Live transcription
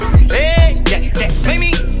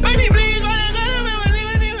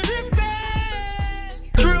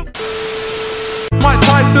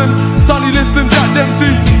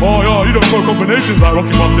you don't throw combinations like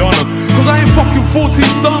Rocky Marciano. Cause I ain't fucking 14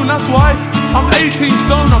 stone, that's why. I'm 18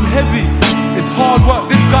 stone, I'm heavy. It's hard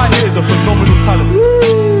work. This guy here is a phenomenal talent.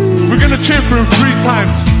 We're gonna cheer for him 3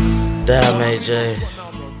 times. Damn, AJ.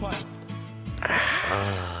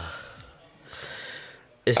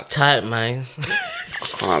 It's tight, man. I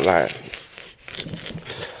can't lie.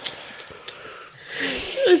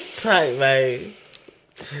 It's tight, man.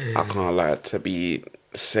 I can't lie. To be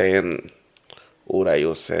saying all that you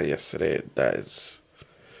were saying yesterday, that is,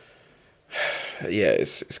 yeah,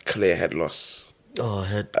 it's clear head loss. Oh,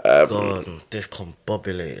 head gone,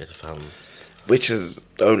 discombobulated, fam. Which is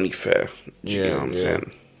only fair. Do you know what I'm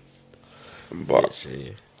saying? But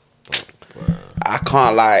Literally. I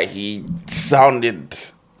can't lie. He sounded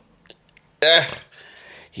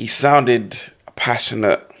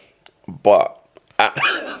passionate, but at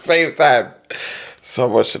the same time,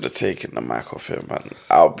 someone should have taken the mic off him, man.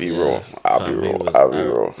 I'll be raw. I'll be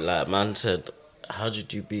raw. Like, man said, how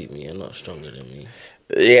did you beat me? You're not stronger than me.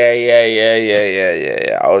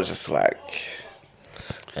 Yeah. I was just like,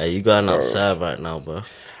 hey, you going outside right now, bro.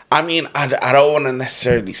 I mean, I don't want to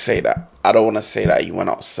necessarily say that. I don't want to say that he went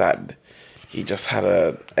outside. He just had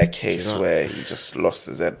a case where he just lost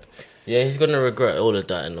his head. Yeah, he's gonna regret all of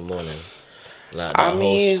that in the morning. Like that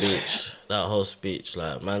whole speech.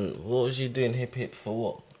 Like, man, what was you doing hip for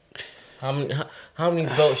what? How many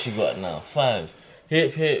belts you got now? 5.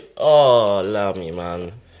 Hip. Oh, allow me,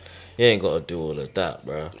 man. You ain't gotta do all of that,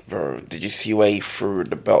 bro. Bro, did you see where he threw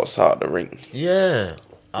the belts out of the ring? Yeah,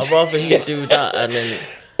 I'd rather he do that and then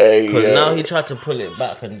because now he tried to pull it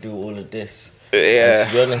back and do all of this. Yeah, and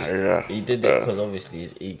to be honest, he did it because obviously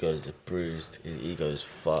his ego's bruised, his ego's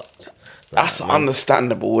fucked. Like, that's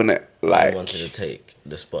understandable, innit? Like, he wanted to take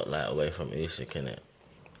the spotlight away from Usyk, innit?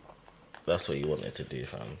 That's what he wanted to do,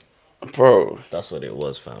 fam. Bro, that's what it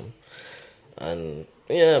was, fam. And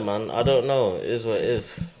yeah, man, I don't know. It is what it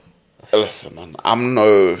is. Listen, man, I'm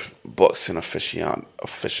no boxing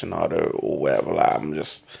aficionado or whatever. Like, I'm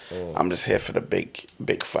just here for the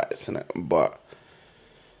big fights, innit? But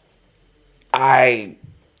I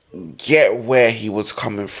get where he was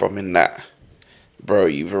coming from in that, bro,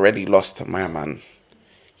 you've already lost to my man.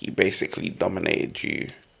 He basically dominated you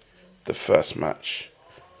the first match.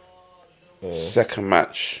 Second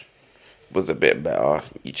match was a bit better.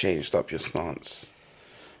 You changed up your stance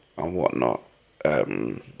and whatnot.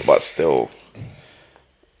 But still,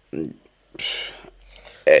 yeah,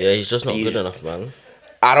 he's just not good enough, man.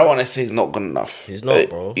 I don't want to say he's not good enough. He's not,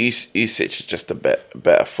 bro. Usyk is just a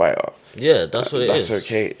better fighter. Yeah, that's what it is. That's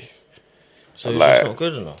okay. So he's just not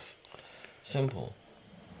good enough. Simple.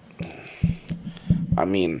 I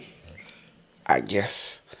mean, I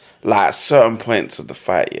guess, like, at certain points of the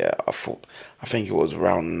fight, yeah, I think it was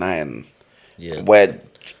round 9, where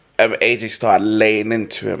AJ started laying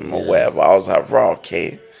into him or whatever. I was like, right,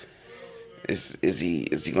 okay. Is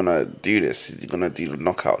he gonna do this? Is he gonna do the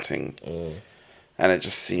knockout thing? And it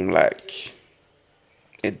just seemed like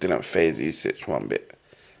it didn't faze Usyk one bit.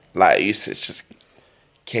 Like, Usyk just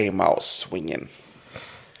came out swinging.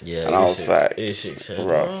 Yeah, and I was like, Usyk said,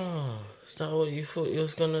 "Oh, is that what you thought you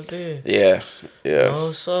was gonna do?" Yeah.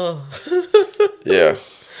 Oh, so yeah.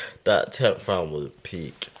 That 10th round was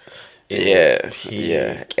peak. Yeah.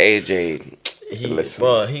 AJ, listen.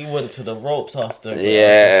 Bro, he went to the ropes after. No.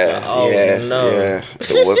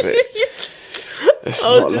 Was it? It's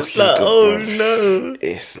not looking good. No.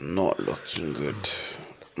 It's not looking good.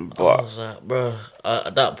 But I was like, bro,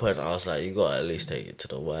 at that point, I was like, you gotta at least take it to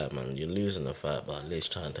the wire, man. You're losing the fight, but at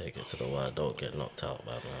least try and take it to the wire. Don't get knocked out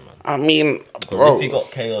by man. I mean, because if he got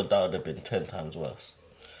KO'd, that would have been 10 times worse.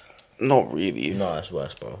 Not really. No, it's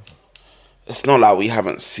worse, bro. It's not like we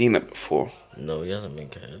haven't seen it before. No, he hasn't been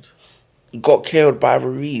KO'd. He got KO'd by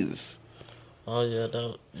Ruiz. Oh yeah,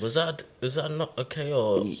 was that not a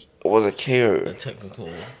KO? It was a KO. A technical.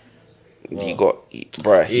 He fell.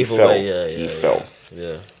 He fell.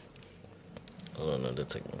 Yeah. I don't know the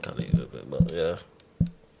technicalities of it, but yeah.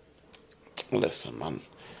 Listen, man.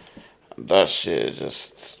 That shit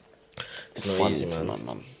just... It's not easy,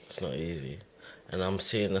 man. It's not easy. And I'm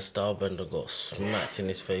seeing the Stylebender got smacked in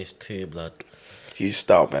his face too, blood. Who's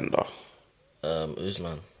Stylebender?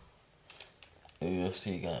 Usman.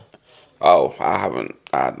 UFC guy. Oh, I haven't.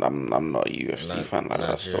 I'm not a UFC fan like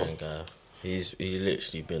that. So guy. He's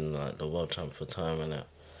literally been like the world champ for time, innit?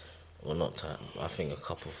 Well, not time. I think a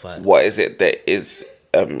couple fights. What is it that is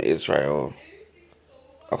Israel?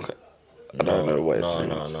 Okay, I don't know what it's.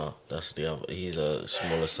 No. That's the other. He's a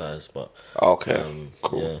smaller size, but okay,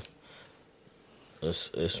 cool. Yeah,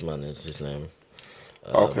 Usman is his name.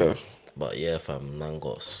 Okay, but yeah, fam, man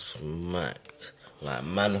got smacked. Like,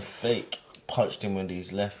 man fake punched him with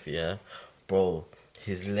his left, yeah, bro.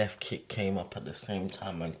 His left kick came up at the same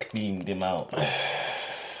time and cleaned him out.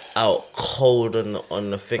 Out cold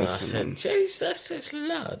on the thing. Listen, I said, Jesus, it's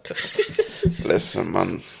lad. Listen,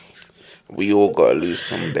 man. We all gotta lose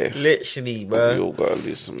someday. Literally, bro. We all gotta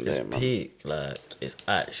lose someday, it's man. Peak. Like, it's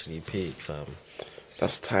actually peak, fam.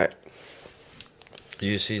 That's tight.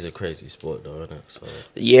 UFC is a crazy sport, though, isn't it? So.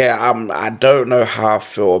 Yeah, I don't know how I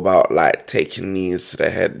feel about like taking knees to the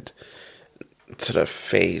head, to the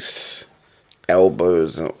face,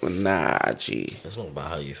 elbows. Nah, G. It's not about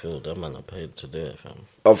how you feel. Them man are paid to do it, fam.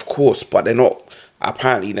 Of course, but they're not.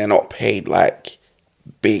 Apparently, they're not paid like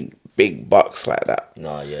big bucks like that.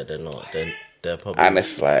 Nah, yeah, they're not. They're probably. And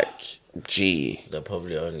it's like, gee. They're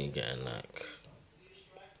probably only getting like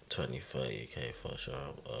 20-30K for sure.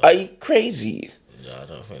 Are you crazy? Yeah, I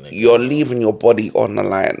don't think you're leaving your body on the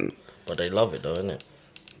line. But they love it though, innit?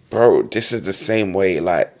 Bro, this is the same way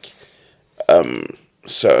like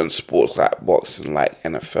certain sports like boxing, like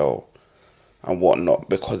NFL and whatnot,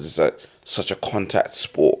 because it's such a contact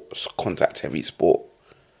sport, contact heavy sport.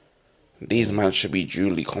 These men should be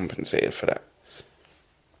duly compensated for that.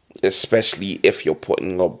 Especially if you're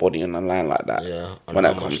putting your body on the line like that. Yeah, and when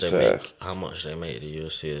it comes to how much they make the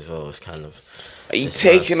UFC as well is kind of. Are you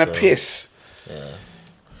taking a piss? Yeah.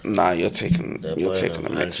 Nah, you're taking a mix.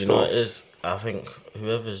 And you know what it is? I think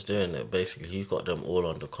whoever's doing it, basically, he's got them all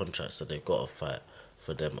under contract, so they've got to fight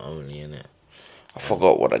for them only, innit? I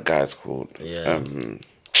forgot what the guy's called. Yeah. And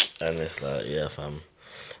it's like, yeah, fam.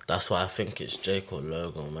 That's why I think it's Jake or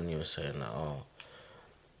Logan when you were saying that,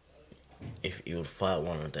 if you would fight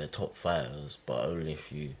one of their top fighters, but only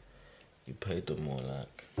if you paid them more,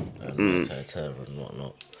 like, and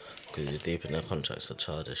whatnot. Because it's deep in their contracts are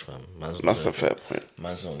childish, fam. That's a fair point.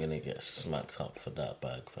 Man's not gonna get smacked up for that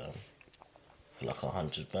bag, fam. For like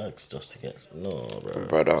 100 bags just to get. No, bro.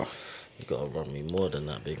 Brother. You gotta run me more than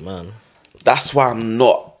that, big man. That's why I'm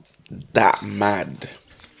not that mad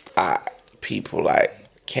at people like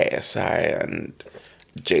KSI and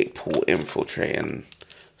Jake Paul infiltrating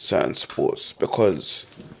certain sports, because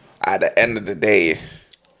at the end of the day,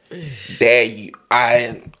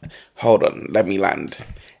 hold on, let me land.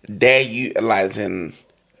 They're utilizing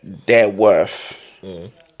their worth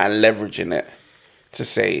and leveraging it to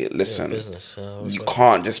say, listen, business, you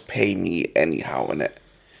can't just pay me anyhow, innit?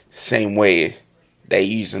 Same way they're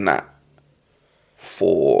using that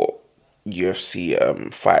for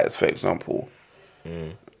UFC fighters, for example.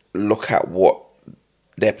 Look at what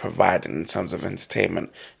they're providing in terms of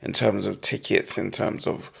entertainment, in terms of tickets, in terms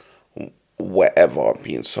of whatever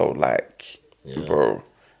being sold, like, bro,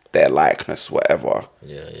 their likeness, whatever.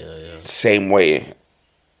 Yeah. Same way,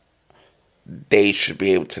 they should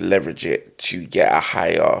be able to leverage it to get a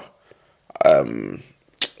higher,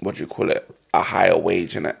 what do you call it? A higher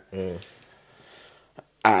wage in it.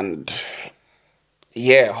 And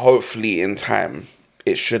yeah, hopefully in time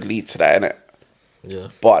it should lead to that, innit? Yeah.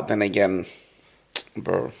 But then again,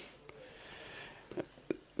 bro,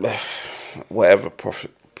 whatever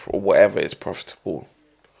is profitable,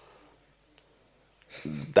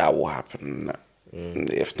 that will happen.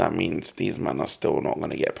 If that means these men are still not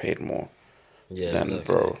going to get paid more, then exactly.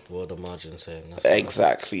 Bro, what the margin saying?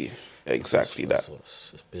 Exactly that.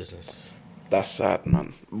 It's business. That's sad,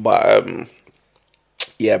 man. But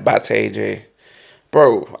yeah, back to AJ,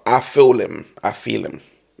 bro. I feel him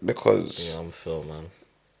because I'm Phil, man.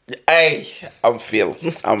 Hey, I'm Phil.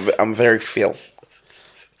 I'm very Phil.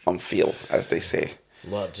 I'm Phil, as they say.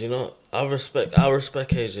 But do you know? I respect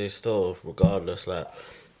AJ still, regardless. Like,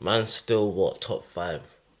 man's still top 5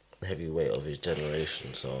 heavyweight of his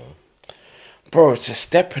generation. So, bro, to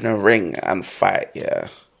step in a ring and fight, yeah,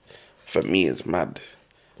 for me is mad.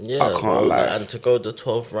 Yeah, I can't lie. And to go the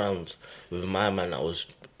 12 rounds with my man that was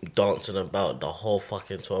dancing about the whole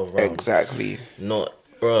fucking 12 rounds. Exactly. Not,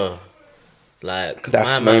 bro. Like,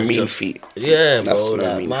 that's no mean feat. Yeah, bro.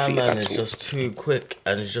 Like, my man is just too quick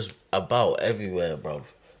and he's just about everywhere, bro.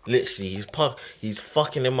 Literally, he's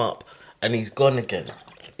fucking him up and he's gone again.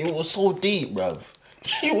 It was so deep, bro.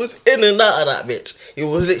 He was in and out of that bitch. It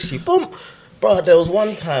was literally boom, bro. There was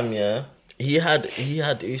one time, yeah. He had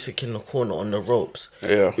Usyk in the corner on the ropes.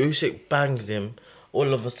 Yeah. Usyk bangs him.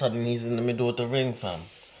 All of a sudden, he's in the middle of the ring, fam.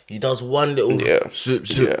 He does one little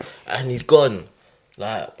swoop, and he's gone.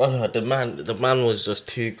 Like, brother, the man was just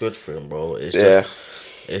too good for him, bro.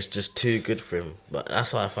 It's just too good for him. But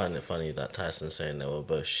that's why I find it funny that Tyson's saying they were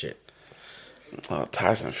both shit.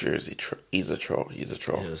 Tyson Fury, he's a troll. He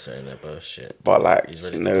was saying they're both shit. But like, he's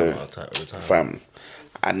ready to come out of fam,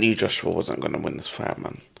 I knew Joshua wasn't gonna win this fight,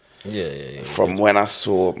 man. Yeah. From when I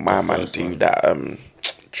saw my man do that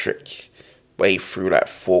trick where he threw like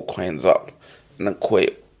 4 coins up and then caught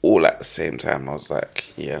it all at the same time. I was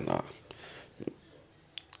like, yeah, nah.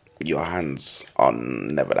 Your hands are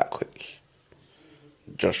never that quick.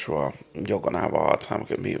 Joshua, you're going to have a hard time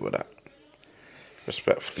competing with that.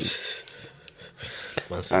 Respectfully.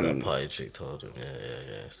 Man said that party trick told him,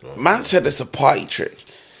 yeah. Man said it's a party trick.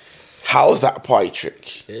 How is that a party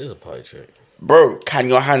trick? It is a party trick. Bro, can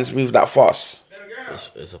your hands move that fast?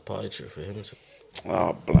 It's a party trick for him to...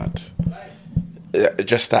 Oh, blood.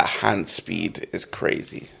 Just that hand speed is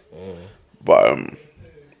crazy. But,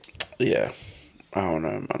 yeah. I don't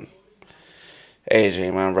know, man.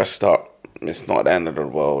 AJ, man, rest up. It's not the end of the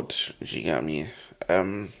world. You get me?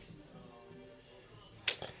 And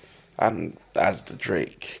as the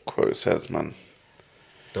Drake quote says, man,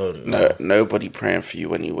 nobody praying for you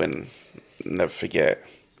when you win. Never forget.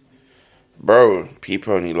 Bro,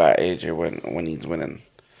 people only like AJ when he's winning.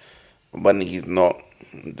 When he's not,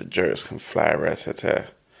 the jokes can fly right at her.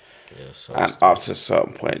 Yeah, and up to a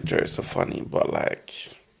certain point, jokes are funny, but like,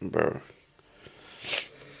 bro.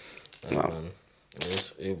 No. Man,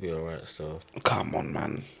 you'll be alright still. Come on,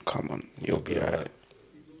 man. Come on. You'll be alright.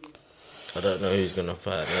 I don't know who's going to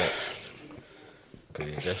fight next. Because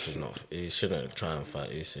he's definitely not... He shouldn't try and fight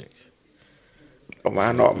Usyk. Oh,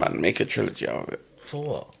 why not, man? Make a trilogy out of it. For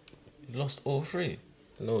what? You lost all three.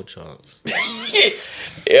 No chance.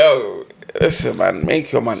 Yo, listen, man.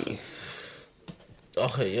 Make your money.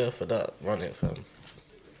 Okay, yeah, for that. Run it, fam.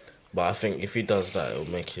 But I think if he does that, it'll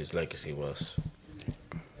make his legacy worse.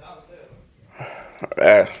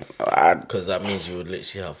 Because that means you would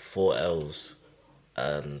literally have 4 L's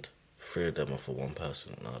and 3 of them are for one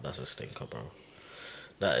person. No, that's a stinker, bro.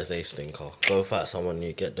 That is a stinker. Go fight someone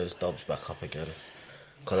new, get those dubs back up again.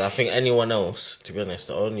 Because I think anyone else, to be honest,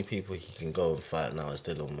 the only people he can go and fight now is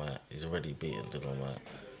Dillian Whyte. He's already beaten Dillian Whyte.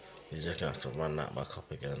 He's just going to have to run that back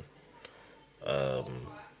up again.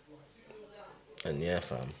 And yeah,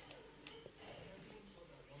 fam.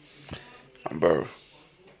 Bro.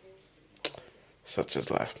 Such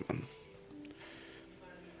is life, man.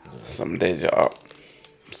 Yeah. Some days you're up,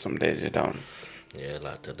 some days you're down. Yeah,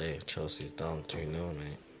 like today, Chelsea's down 2-0,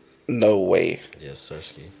 mate. No way. Yeah,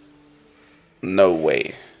 Serski. No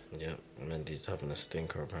way. Yep, Mendy's having a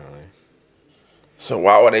stinker apparently. So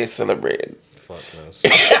why were they celebrating? Fuck knows.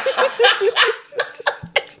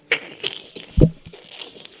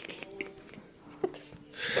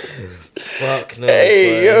 Fuck no.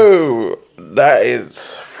 Hey, yo, that is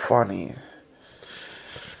funny.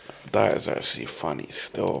 That is actually funny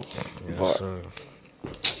still. Yeah, but so.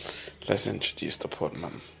 Let's introduce the pod,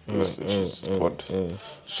 man. Let's introduce the pod.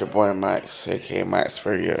 It's your boy Max, aka Max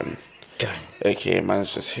Ferrier, aka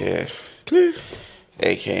Man's Just Here,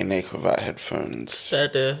 aka Nick without headphones,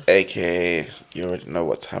 aka you already know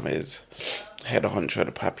what time it is. Head honcho of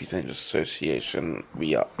the Pappies Angels Association.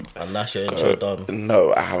 We up. And that's your intro done.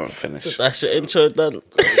 No, I haven't finished. That's your intro done.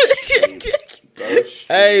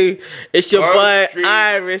 Hey, it's your boy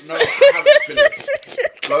Iris. No, I haven't finished.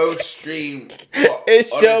 Go stream.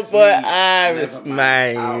 It's honestly, your boy Iris,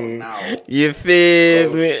 man. You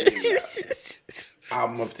feel me?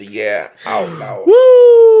 Album of the year, out now.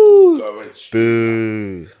 Woo! Go and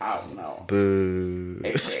stream. Boo. Out now. Boo.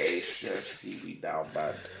 AKA we down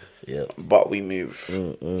bad. Yep. But we move.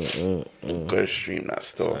 Go stream that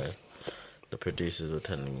still. Sorry. The producers were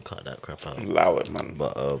telling me cut that crap out. Allow it, man.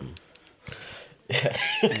 But yeah.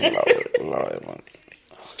 allow it, man.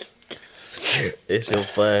 It's your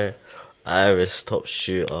boy Iris, top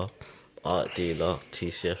shooter, art dealer,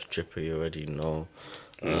 TCF dripper. You already know.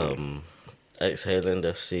 Exhaling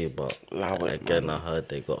FC, but again, I heard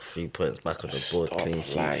they got 3 points back on the board, clean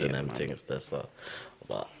sheets and everything. So,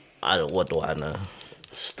 but what do I know?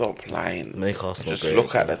 Stop lying. Make Arsenal just great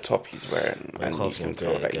look again. at the top he's wearing, and you can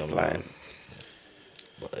tell that he's lying.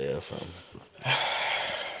 But yeah, fam.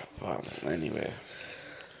 Well, anyway,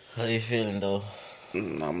 how you feeling though?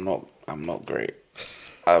 I'm not great.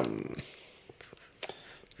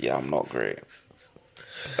 Yeah, I'm not great.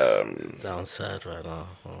 Down sad right now.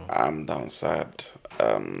 I'm down sad.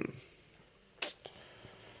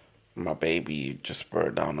 My baby just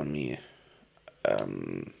broke down on me.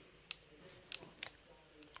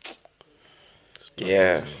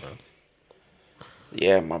 Yeah,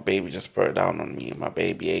 my baby just broke down on me. My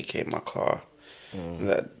baby, aka my car.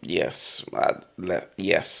 Yes,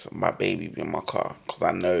 my baby be in my car, because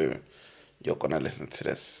I know you're gonna listen to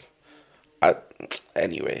this.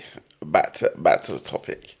 Anyway, back to the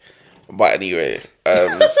topic. But anyway,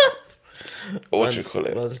 what you call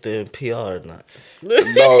it? Man's doing PR and that.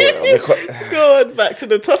 No, because, go on, back to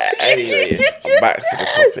the topic. Anyway, back to the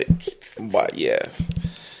topic. But yeah,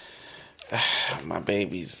 my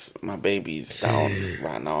baby's down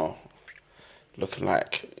right now. looking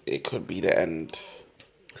like it could be the end.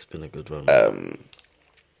 It's been a good one.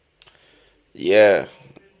 Yeah,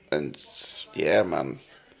 and yeah, man.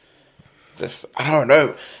 Just I don't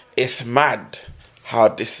know. It's mad how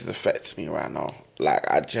this is affecting me right now. Like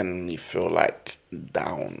I genuinely feel like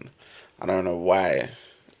down. I don't know why,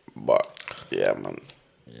 but yeah, man.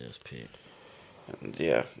 Yeah, it's peak. And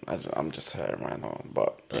yeah, I'm just hurting right now.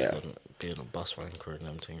 But yeah, being a bus wanker and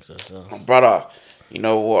them things as well. Brother, you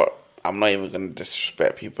know what? I'm not even gonna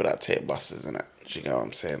disrespect people that take buses, innit? Do you get what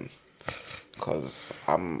I'm saying? Because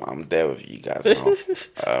I'm there with you guys now.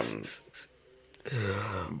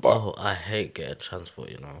 But I hate getting transport,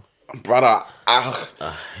 you know. Brother,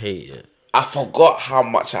 I hate it. I forgot how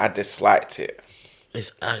much I disliked it.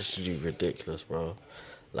 It's actually ridiculous, bro.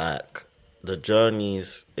 Like, the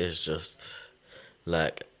journeys is just,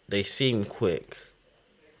 like, they seem quick.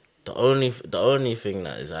 The only thing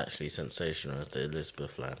that is actually sensational is the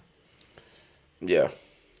Elizabeth line. Yeah.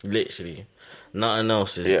 Literally. Nothing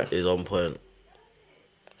else is on point.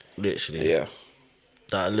 Literally. Yeah.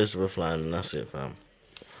 That Elizabeth line, and that's it, fam.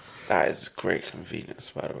 That is great convenience,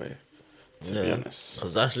 by the way. To be honest.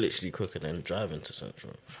 Because that's literally quicker than driving to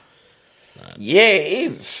Central. Like, yeah,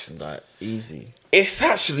 it is. Like, easy. It's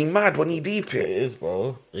actually mad when you deep it. It is,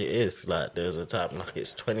 bro. It is. Like, there's a time, like,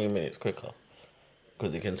 it's 20 minutes quicker.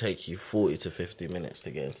 Because it can take you 40 to 50 minutes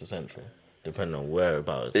to get into Central. Depending on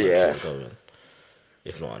whereabouts you're going.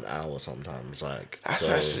 If not an hour sometimes. Like, that's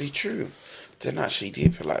actually true. Didn't actually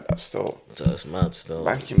deep it like that still. That's mad still.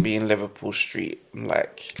 Man can be in Liverpool Street in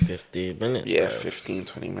like 15 minutes. Yeah, bro. 15,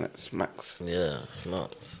 20 minutes max. Yeah, it's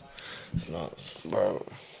nuts. It's nuts. Bro,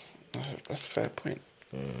 that's a fair point.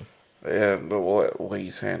 Yeah, but what are you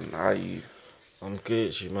saying? How are you? I'm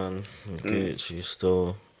Gucci, man. I'm Gucci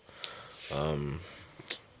still. I'm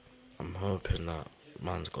hoping that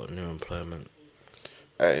man's got new employment.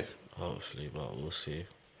 Hey. Hopefully, but we'll see.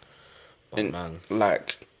 But man,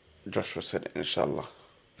 like Joshua said, inshallah.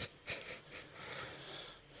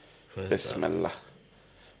 Bismillah.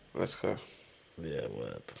 Let's go. Yeah,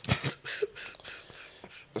 word.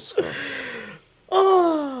 Let's go.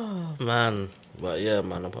 Oh, man. But yeah,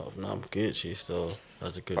 man, apart from that, I'm Gucci still.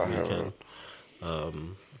 Had a good weekend.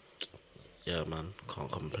 Yeah, man,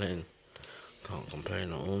 can't complain. Can't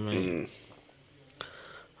complain at all, mate.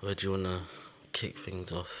 Where do you want to kick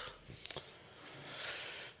things off?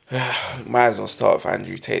 Might as well start with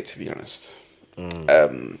Andrew Tate, to be honest.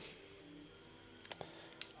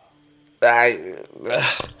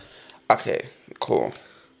 Okay, cool.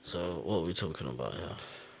 So, what are we talking about here?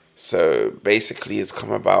 So, basically, it's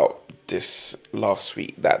come about this last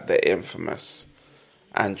week that the infamous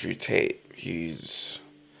Andrew Tate, who's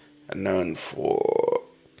known for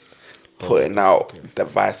putting out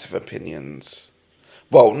divisive opinions.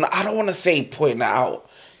 Well, I don't want to say putting it out.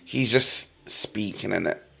 He's just speaking in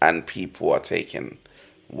it, and people are taking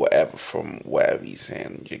whatever from whatever he's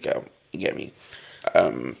saying. You get me?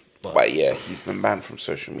 But yeah, he's been banned from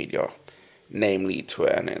social media, namely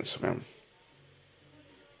Twitter and Instagram.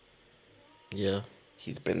 Yeah.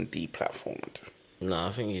 He's been deplatformed. No,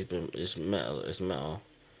 I think it's Meta. It's Meta.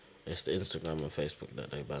 It's the Instagram and Facebook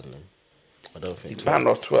that they banned him. I don't think he's banned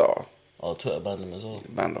off Twitter. Oh, Twitter banned him as well?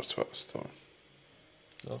 He's banned off Twitter still.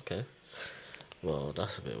 Okay. Well,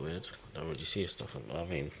 that's a bit weird. I don't really see his stuff on... I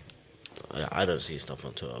mean, I don't see his stuff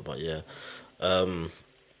on Twitter, but yeah.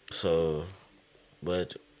 So,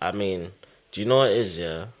 but I mean, do you know what it is,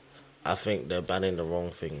 yeah? I think they're banning the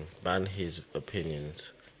wrong thing. Ban his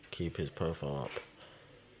opinions. Keep his profile up.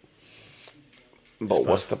 But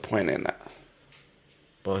what's the point in that?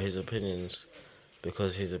 But his opinions...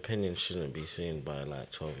 Because his opinions shouldn't be seen by,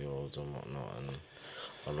 like, 12-year-olds and whatnot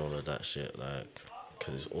and all of that shit, like...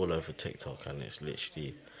 Because it's all over TikTok and it's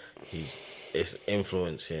literally... It's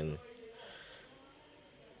influencing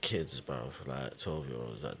kids, bro. Like,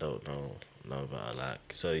 12-year-olds that don't know about,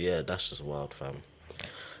 like... So, yeah, that's just wild, fam.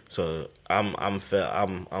 So, I'm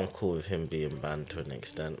cool with him being banned to an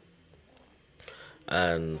extent.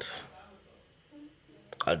 And...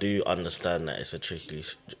 I do understand that it's a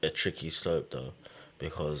tricky slope though,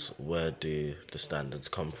 because where do the standards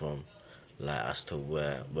come from, like as to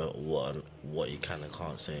what you can and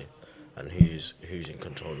can't say, and who's in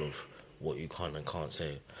control of what you can and can't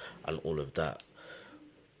say, and all of that.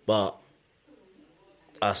 But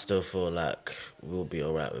I still feel like we'll be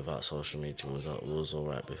alright without social media. We was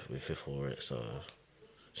alright before it, so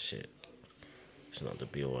shit. It's not the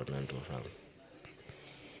be all and end all, fam.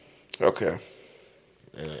 Okay.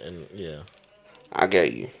 And yeah, I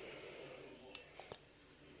get you.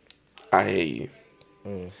 I hear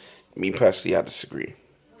you. Me personally, I disagree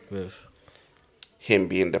with him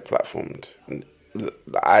being deplatformed.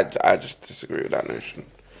 I just disagree with that notion.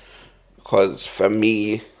 Because for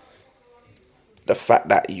me, the fact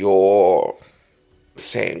that you're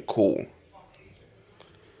saying cool,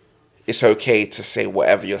 it's okay to say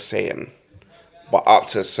whatever you're saying, but up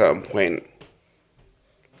to a certain point,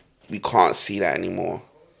 we can't see that anymore.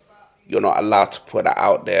 You're not allowed to put that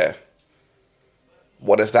out there.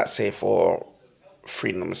 What does that say for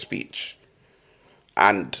freedom of speech?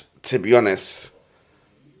 And to be honest,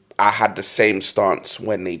 I had the same stance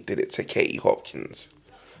when they did it to Katie Hopkins.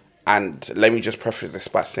 And let me just preface this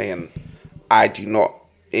by saying, I do not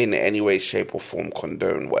in any way, shape or form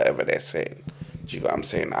condone whatever they're saying. Do you know what I'm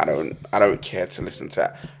saying? I don't care to listen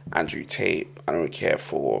to Andrew Tate. I don't care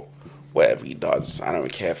for whatever he does. I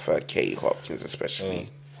don't care for Katie Hopkins especially.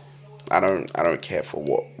 I don't care for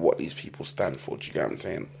what these people stand for. Do you get what I'm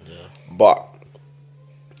saying? Yeah. But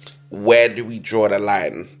where do we draw the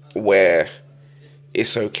line where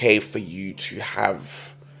it's okay for you to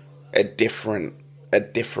have a differing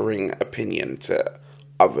opinion to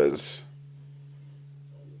others,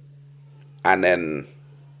 and then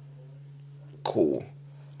cool,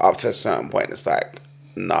 up to a certain point it's like,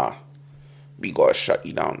 nah, we gotta shut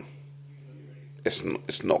you down.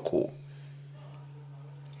 It's not cool.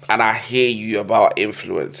 And I hear you about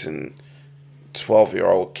influencing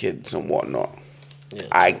 12-year-old kids and whatnot. Yeah.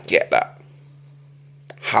 I get that.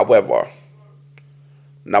 However,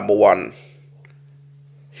 number one,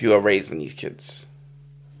 who are raising these kids?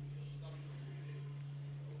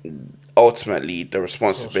 Ultimately, the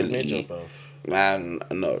responsibility... Man,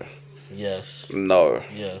 no. Yes. No.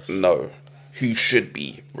 Yes. No. Who should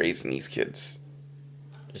be raising these kids?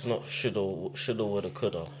 It's not shoulda, woulda,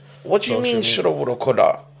 coulda. What do you mean shoulda, woulda,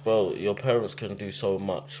 coulda? Bro, your parents can do so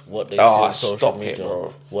much. What they see on social media.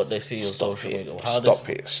 Bro. What they see on social media. Stop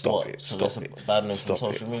it. So let's ban them from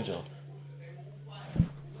social media.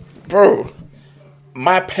 Bro,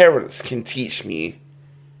 my parents can teach me,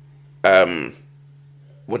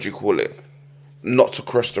 what do you call it? Not to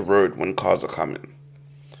cross the road when cars are coming.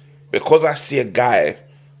 Because I see a guy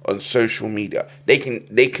on social media, they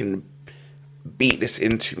can beat this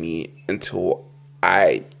into me until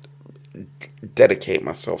I dedicate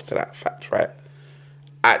myself to that fact, right?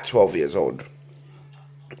 At 12 years old.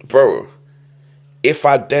 Bro, if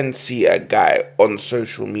I then see a guy on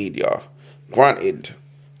social media, granted,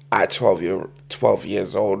 at 12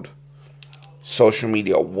 years old, social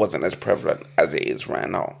media wasn't as prevalent as it is right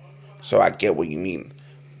now. So I get what you mean.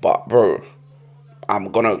 But bro,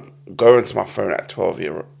 I'm gonna go into my phone at 12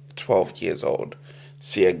 years old,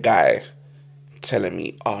 see a guy telling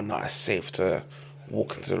me, oh no, it's safe to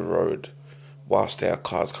walk into the road whilst there are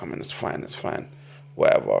cars coming, it's fine,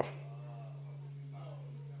 whatever.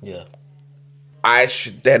 Yeah. I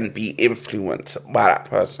should then be influenced by that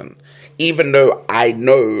person, even though I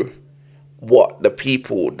know what the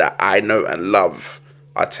people that I know and love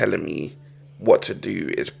are telling me what to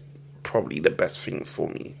do is probably the best things for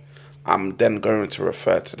me. I'm then going to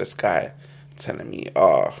refer to this guy telling me,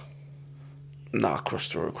 nah,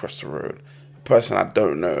 cross the road. A person I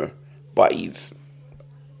don't know, but he's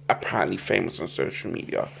apparently famous on social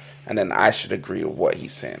media, and then I should agree with what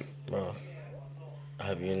he's saying. Bro,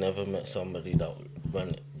 have you never met somebody that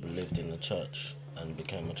lived in the church and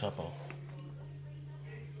became a trapper?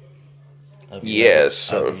 Have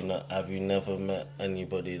you never met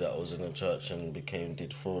anybody that was in a church and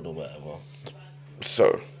did fraud or whatever?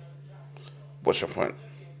 So, what's your point?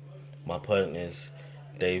 My point is,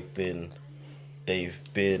 they've been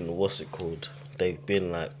what's it called? They've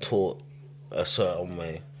been like taught a certain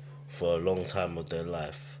way for a long time of their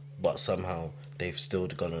life, but somehow they've still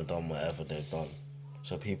gone and done whatever they've done.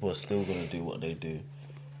 So people are still gonna do what they do.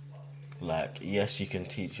 Like, yes, you can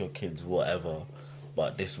teach your kids whatever,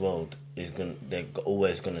 but this world they're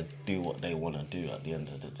always gonna do what they wanna do at the end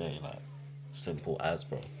of the day. Like, simple as,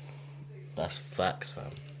 bro. That's facts,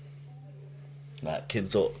 fam. Like,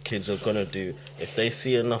 kids are gonna do, if they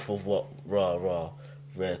see enough of what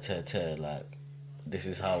rare tear, like, this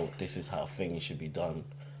is how things should be done.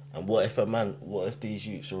 And what if these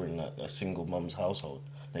youths are in like a single mum's household?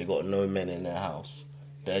 They got no men in their house.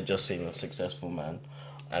 They're just seeing a successful man.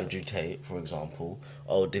 Andrew Tate, for example.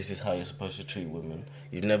 Oh, this is how you're supposed to treat women.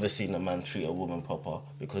 You've never seen a man treat a woman proper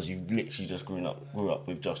because you literally just grew up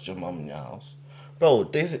with just your mum in your house. Bro,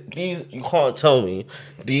 these you can't tell me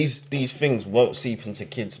these things won't seep into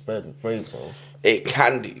kids' brains, bro. It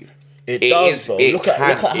can do. It does, bro. Look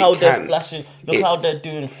at how they're flashing. Look how they're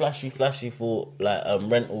doing flashy for like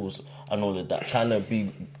rentals and all of that, trying to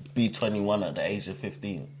be 21 at the age of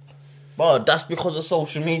 15. Bro, that's because of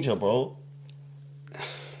social media, bro.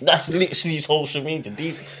 That's literally social media.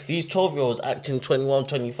 These 12-year-olds acting 21,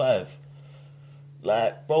 25.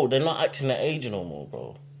 Like, bro, they're not acting their age no more,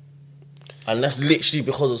 bro. And that's literally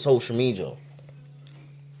because of social media.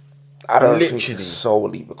 I don't think it's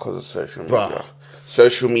solely because of social media. Bruh.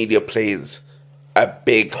 Social media plays a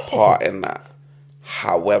big part in that.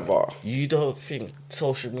 However... You don't think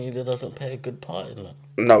social media doesn't play a good part in that?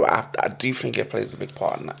 No, I do think it plays a big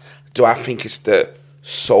part in that. Do I think it's the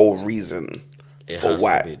sole reason for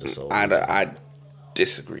why? I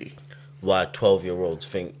disagree. Why 12-year-olds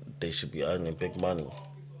think they should be earning big money?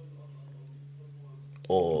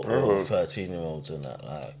 Or 13-year-olds and that,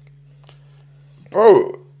 like...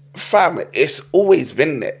 Bro, fam, it's always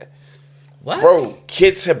been there. What? Bro,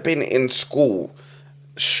 kids have been in school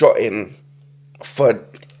shotting for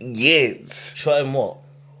years. Shotting what?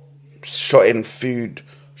 Shotting food,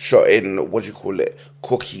 shotting, what do you call it?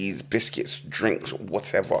 Cookies, biscuits, drinks,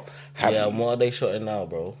 whatever. And what are they shotting now,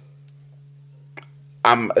 bro?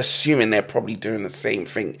 I'm assuming they're probably doing the same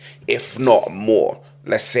thing, if not more.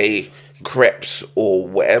 Let's say crepes or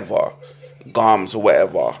whatever, gums or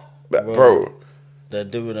whatever. But bro, they're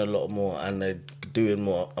doing a lot more, and they're doing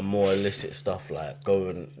more illicit stuff, like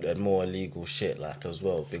going and more illegal shit, like as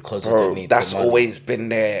well, because of the need that's for money. Always been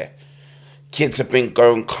there. Kids have been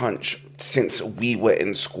going cunt since we were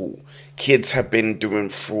in school. Kids have been doing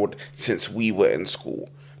fraud since we were in school.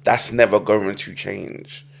 That's never going to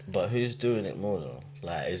change. But who's doing it more though?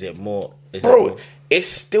 Like, is it more? It's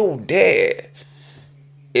still there.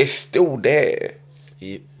 It's still there.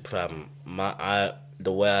 Fam,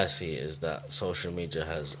 the way I see it is that social media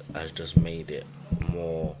has just made it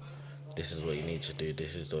more. This is what you need to do.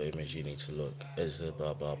 This is the image you need to look. It's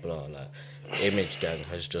blah blah blah. Like, image gang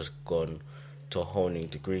has just gone to a whole new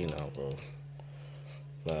degree now, bro.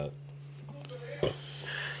 Like,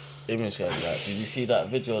 image gang. Like, did you see that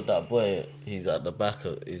video of that boy? He's at the back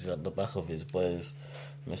of his boy's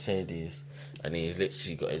Mercedes, and he's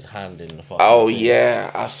literally got his hand in the fucking thing.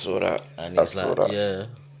 Yeah, I saw that. And he's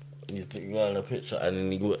he's got a picture, and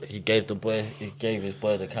then he gave his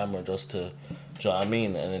boy the camera just to, do you know what I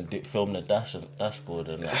mean? And then film the dashboard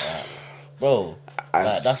and that. Bro,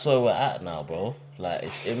 like, that's where we're at now, bro. Like,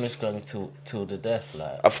 it's image gang till the death,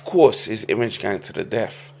 like. Of course, it's image gang to the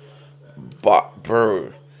death, but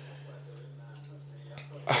bro,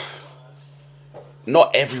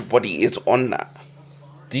 not everybody is on that.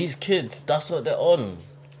 These kids, that's what they're on.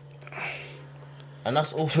 And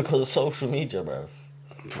that's all because of social media, bro.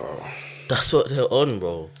 Bro. That's what they're on,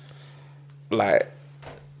 bro. Like,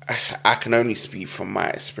 I can only speak from my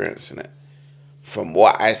experience in it. From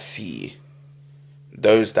what I see,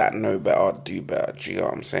 those that know better do better. Do you know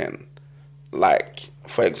what I'm saying? Like,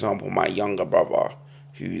 for example, my younger brother,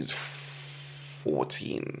 who's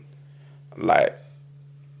 14, like,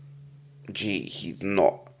 he's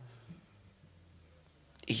not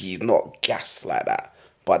gassed like that.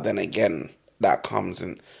 But then again, that comes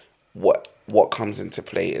in what comes into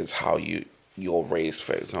play is how you're raised,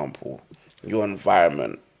 for example, your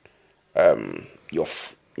environment, your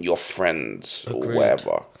friends. Agreed. Or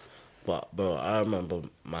whatever. But bro, I remember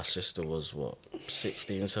my sister was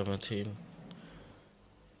 16, 17.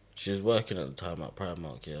 She was working at the time at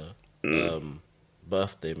Primark, yeah.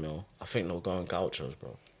 Birthday meal. I think they were going Gauchos,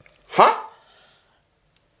 bro. Huh?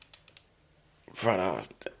 Brother,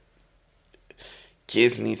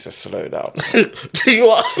 kids need to slow down. Do you know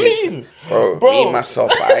what I mean? Bro, me,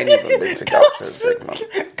 myself, I ain't even been to Gauchos,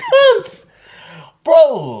 Cuz,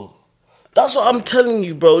 bro, that's what I'm telling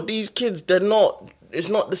you, bro. These kids, it's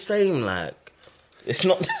not the same, like. It's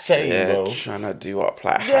not the same, bro. Trying to do up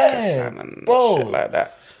like Hakkasan and shit like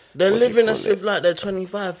that. They're living as if like they're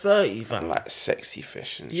 25, 30, fam. And like sexy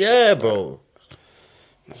fish and shit. Yeah, bro.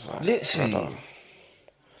 Like, literally.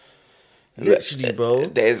 Literally,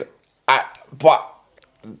 bro. But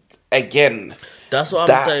again, that's what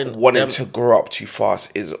I'm saying. Wanting to grow up too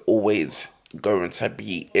fast is always going to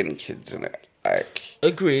be in kids, innit? Like,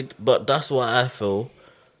 agreed, but that's why I feel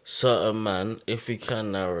certain man, if we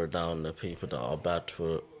can narrow down the people that are bad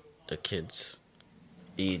for the kids,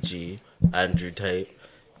 e.g. Andrew Tate,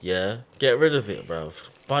 yeah, get rid of it, bruv.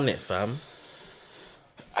 Bun it, fam.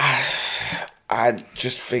 I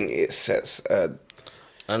just think it sets a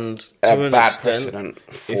bad precedent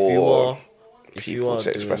for people to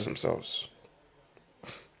express themselves.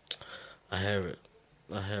 I hear it,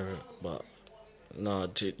 but no,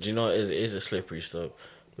 do you know it is a slippery slope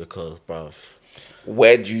because, bruv.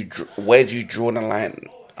 Where do you draw the line?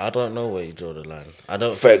 I don't know where you draw the line. I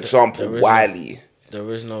don't. For example, Wiley. There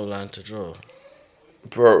is no line to draw.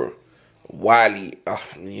 Bro, Wiley,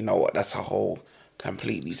 you know what? That's a whole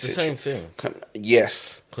completely... It's the same thing.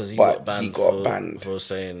 Yes, because he got banned for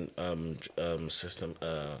saying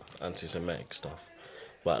anti-Semitic stuff.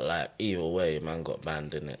 But like either way, man got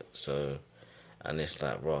banned in it. So, and it's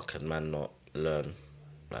like, bro, can man not learn?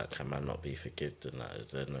 Like, can man not be forgiven? Like,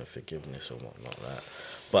 is there no forgiveness or whatnot? Like,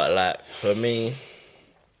 but like for me,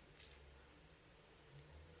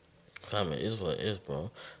 fam, it is what it is,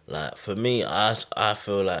 bro. Like for me, I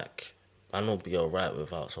feel like man will be alright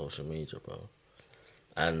without social media, bro.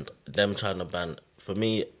 And them trying to ban for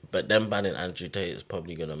me, but them banning Andrew Tate is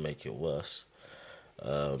probably gonna make it worse,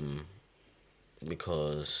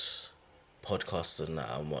 because podcasters and that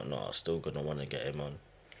and whatnot are still gonna want to get him on,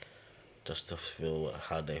 just to feel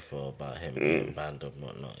how they feel about him being banned and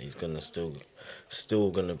whatnot. He's gonna still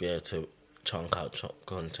gonna be able to chunk out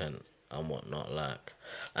content and whatnot, like.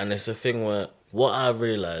 And it's a thing where what I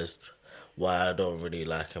realised why I don't really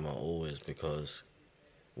like him at all is because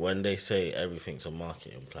when they say everything's a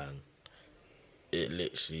marketing plan, it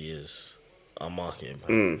literally is a marketing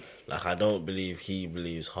plan. Like, I don't believe he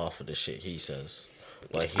believes half of the shit he says,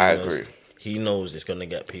 but I agree. He knows it's gonna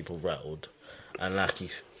get people rattled, and like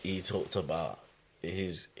he talked about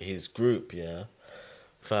his group, yeah,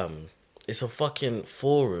 fam. It's a fucking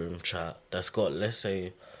forum chat that's got, let's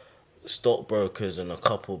say, stockbrokers and a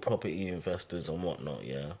couple property investors and whatnot,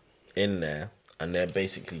 yeah, in there, and they're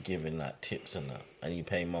basically giving like tips and that, and you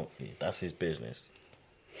pay monthly. That's his business.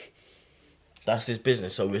 That's his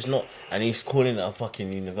business. So it's not, and he's calling it a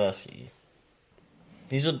fucking university.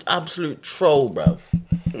 He's an absolute troll, bruv.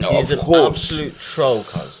 No, he's of an course. absolute troll,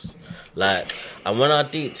 cuz. Like, and when I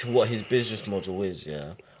deeped what his business model is,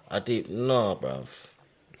 yeah, I deeped, nah, bruv.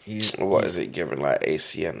 What is it giving, like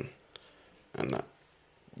ACN and that?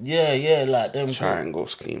 Yeah, like them triangle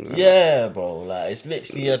schemes. Yeah, bro. Like, it's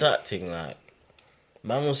literally adapting. Like,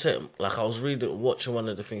 man was saying, like, I was watching one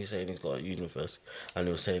of the things saying he's got a university, and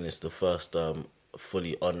he was saying it's the first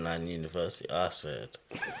fully online university. I said,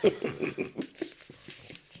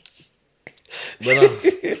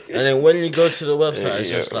 and then when you go to the website, it's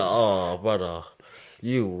just like, oh, brother,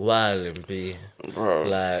 you wildin', B. Bro.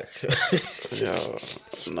 Like, yo,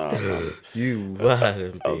 nah, man. You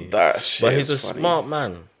wildin', B. That shit. But he's a funny. smart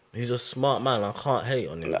man. He's a smart man. I can't hate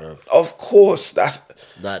on him, bro. Of course, that's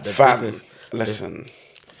like the fam. business. Listen,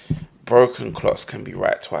 broken clocks can be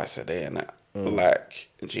right twice a day, innit? Like,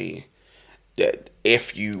 gee,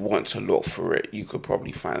 if you want to look for it, you could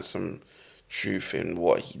probably find some truth in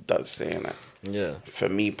what he does say, innit? Yeah. For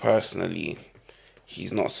me personally,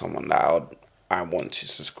 he's not someone that I want to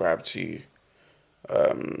subscribe to,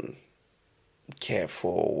 care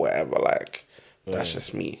for, or whatever. Like, that's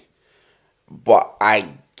just me. But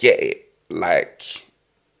I get it. Like,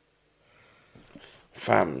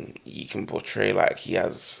 fam, he can portray like he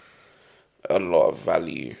has a lot of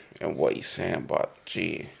value in what he's saying, but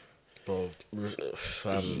gee, bro,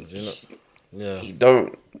 fam, you know, yeah, he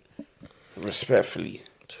don't respectfully.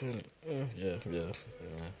 Yeah.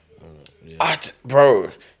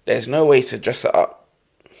 Bro, there's no way to dress it up.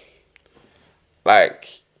 Like,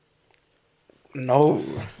 no.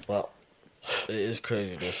 Well, it is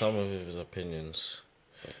crazy. There's some of his opinions.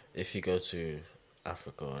 If you go to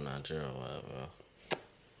Africa or Nigeria or whatever,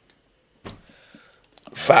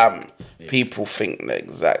 Fam, people think the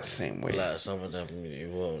exact same way. like some of them, they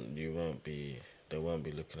won't be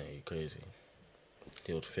looking at you crazy.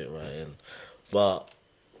 They would fit right in, but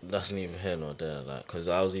that's neither here nor there. Like, cause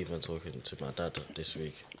I was even talking to my dad this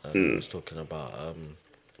week, and he was talking about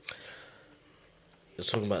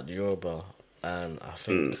the Yoruba, and I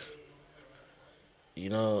think you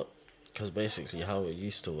know, cause basically how it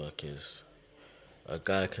used to work is a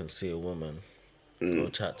guy can see a woman, go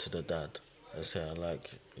chat to the dad, and say, I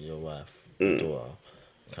like your wife, your daughter,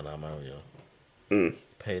 can I marry her?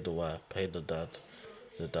 Pay the wife, pay the dad,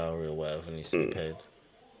 the dowry or whatever needs to be paid,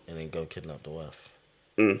 and then go kidnap the wife.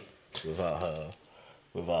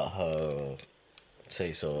 Without her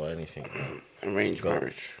say so or anything. Arranged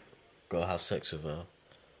marriage. Go have sex with her,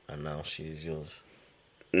 and now she's yours.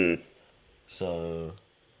 So,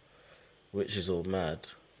 which is all mad,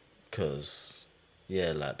 cause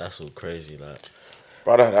yeah, like that's all crazy, like.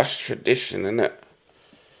 Brother, that's tradition, innit?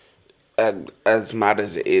 And as mad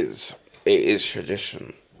as it is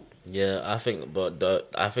tradition. Yeah, I think the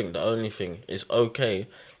only thing is okay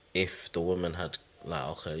if the woman had like,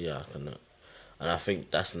 okay, yeah, I can. And I think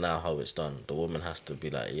that's now how it's done. The woman has to be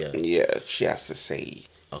like, yeah. Yeah, she has to say,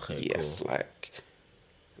 okay, yes, cool. like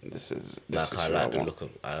this is I like the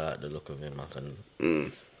look of him. I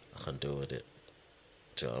can deal with it.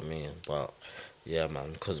 Do you know what I mean? But yeah,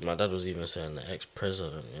 man, because my dad was even saying the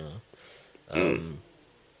ex-president, yeah,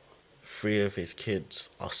 3 of his kids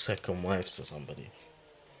are second wives to somebody.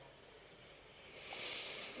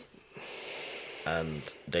 And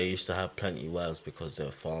they used to have plenty wives because they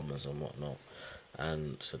were farmers and whatnot.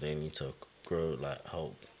 and so they need to grow, like,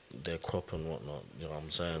 help their crop and whatnot. You know what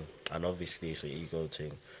I'm saying? And obviously, it's an ego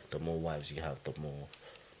thing. The more wives you have, the more.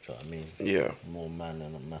 Do you know what I mean? Yeah. More man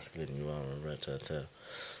and masculine you are, and red tear.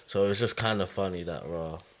 So it's just kind of funny that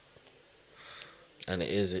and it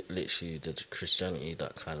is literally the Christianity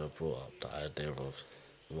that kind of brought up the idea of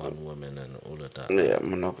one woman and all of that. Yeah,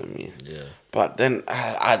 monogamy. Yeah. But then,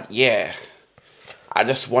 I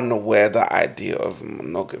just wonder where the idea of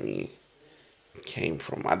monogamy came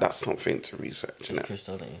from. That's something to research, It's innit?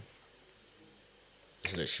 Christianity.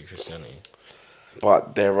 It's literally Christianity.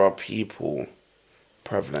 But there are people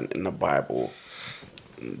prevalent in the Bible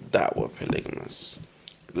that were polygamous.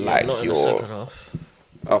 Like not in the second half.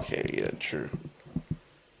 Okay, yeah, true.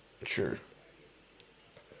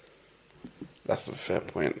 That's a fair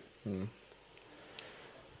point.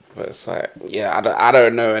 But it's like, yeah, I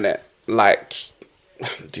don't know, innit? Like,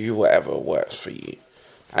 do whatever works for you.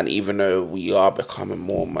 And even though we are becoming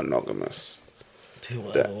more monogamous. Do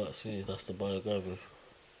whatever works for you. That's the biography.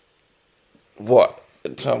 What?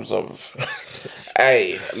 In terms of...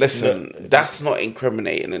 Hey, listen, that's not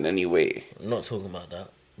incriminating in any way. I'm not talking about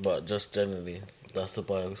that. But just generally, that's the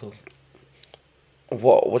biography.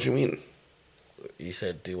 What do you mean? You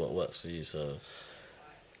said do what works for you, so...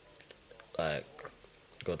 Like,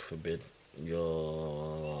 God forbid,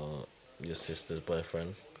 your sister's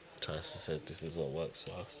boyfriend tries to say this is what works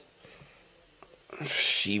for us.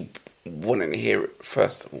 She wouldn't hear it,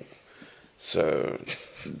 first of all. So,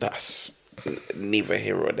 that's neither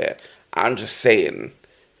here or there. I'm just saying,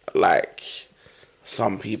 like,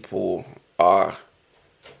 some people are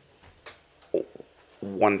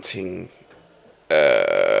wanting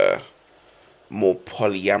a more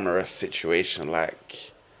polyamorous situation,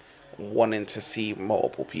 like wanting to see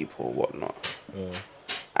multiple people or whatnot.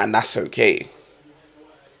 And that's okay.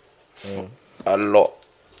 A lot,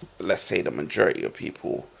 let's say the majority of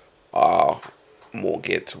people are more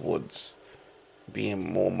geared towards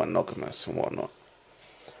being more monogamous and whatnot.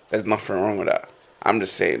 There's nothing wrong with that. I'm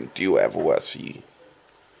just saying, do whatever works for you.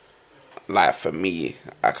 Like, for me,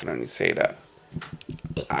 I can only say that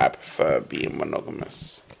I prefer being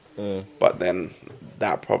monogamous. But then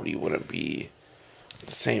that probably wouldn't be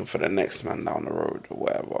the same for the next man down the road or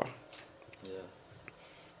whatever.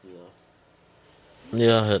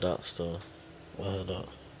 Yeah, I heard that still. I heard that.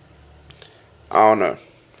 I don't know.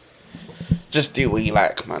 Just do what you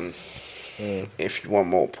like, man. If you want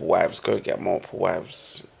multiple wives, go get multiple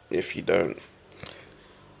wives. If you don't,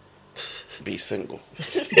 be single.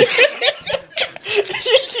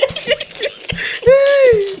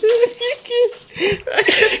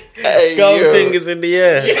 Hey, Gold yo. fingers in the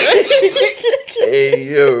air. Hey,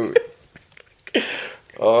 yo.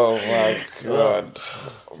 Oh, my God.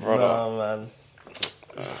 Brother. Nah, man.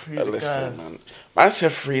 Listen, man. Man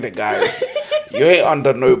said free the guys. You ain't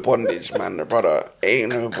under no bondage, man, brother.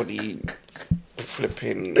 Ain't nobody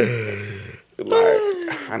flipping, like,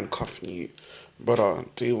 handcuffing you. Brother,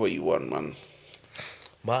 do what you want, man.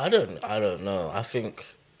 But I don't know. I think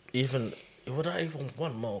would I even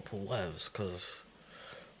want multiple wives? Because,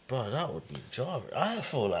 bro, that would be jarring. I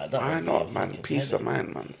feel like that. Why would not, be man? Peace of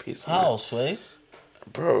mind, man. Peace of mind. How, Sway?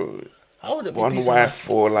 Bro, How would it be? one wife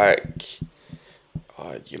for, like,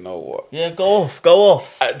 you know what? Yeah, go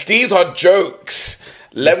off. These are jokes.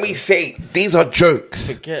 Let me say, these are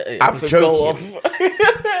jokes. Forget it. I'm joking.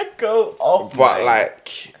 Go off. But, man.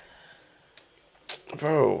 like,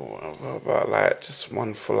 bro, about, like, just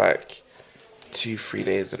one for, like, 2-3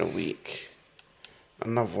 days of the week.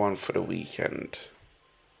 Another one for the weekend.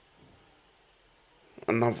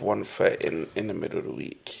 Another one for in the middle of the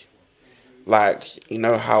week. Like, you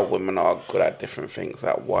know how women are good at different things.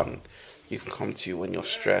 Like, one you can come to when you're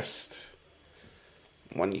stressed.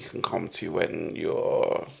 One you can come to when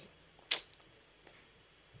you're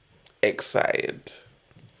excited.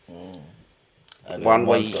 One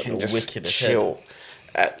where you can just chill.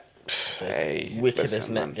 Hey, wickedest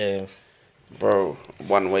listen, net man. game. Bro,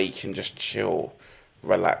 one way you can just chill,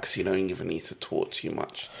 relax. You don't even need to talk too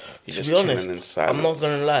much. You're To just be chilling honest, in silence. I'm not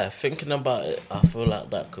gonna lie. Thinking about it, I feel like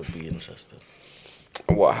that could be interesting.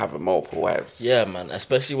 What, having multiple wives? Yeah, man.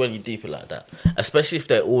 Especially when you deep it like that. Especially if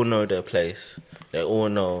they all know their place. They all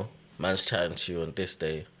know man's chatting to you on this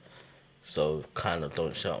day, so kind of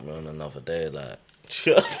don't shout me on another day. Like, do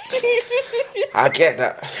you know what I mean? I get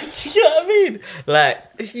that. Do you know what I mean? Like,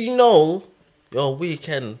 if you know your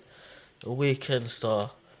weekend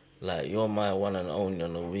star, like you're my one and only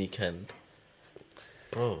on the weekend,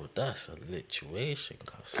 bro. That's a lituation,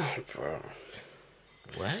 cuz. Bro,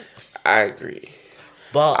 What? I agree.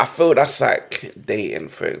 But I feel that's like dating,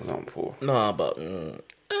 for example. no, but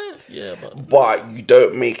yeah, but But you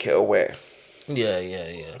don't make it aware.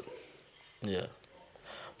 Yeah.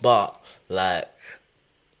 But like,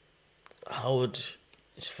 how would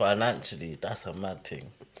financially? That's a mad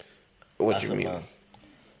thing. What do you mean?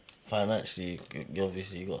 Financially, you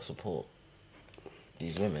obviously got to support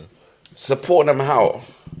these women. Support them how?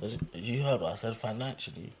 You heard what I said.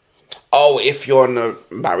 Financially. Oh, if you're in a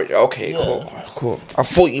marriage, okay, cool. I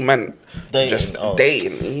thought you meant just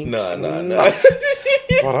dating. No.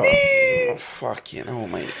 But fucking hell,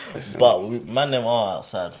 mate. Listen. But man, them are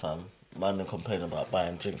outside, fam. Man, them complaining about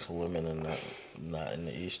buying drinks for women and that in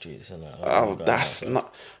the East streets and that. Oh, that's outside.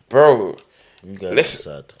 Not, bro. You go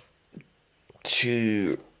outside.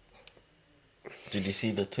 Did you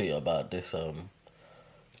see the tweet about this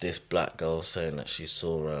this black girl saying that she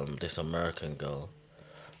saw this American girl?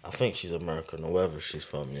 I think she's American or wherever she's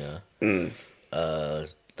from, yeah.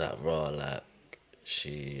 That raw, like,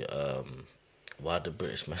 she, why the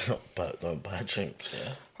British men don't buy drinks,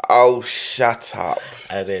 yeah? Oh, shut up.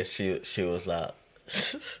 And then she was like,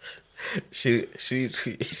 she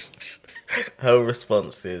her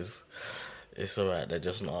response is, it's alright, they're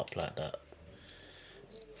just not up like that.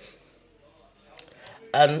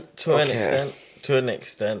 And to an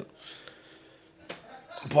extent,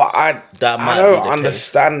 but I don't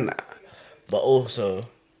understand that. But also,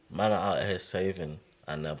 man are out here saving,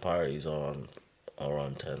 and their priorities are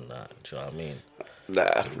on 10. That, do you know what I mean?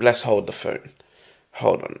 Let's hold the phone.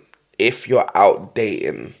 Hold on. If you're out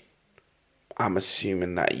dating, I'm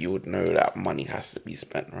assuming that you would know that money has to be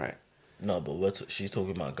spent, right? No, but she's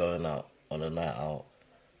talking about going out on a night out,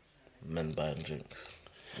 men buying drinks.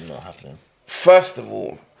 Not happening. First of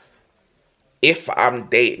all, if I'm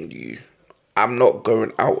dating you, I'm not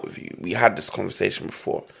going out with you. We had this conversation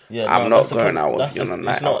before. Yeah, I'm not going out with you on a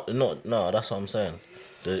night out. No, that's what I'm saying.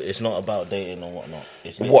 It's not about dating or whatnot.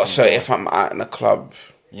 What? So if I'm out in a club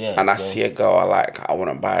and I see a girl I like, I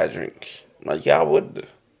want to buy a drink. I'm like, yeah, I would.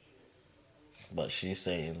 But she's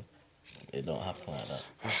saying it don't happen like that.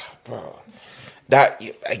 Bro. That,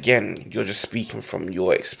 again, you're just speaking from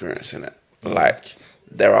your experience, innit? Like,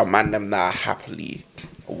 there are men that are happily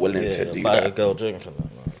willing to do buy that. A girl drink and that.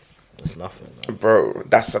 It's nothing, man. Bro,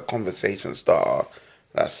 that's a conversation starter.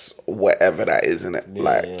 That's whatever that is,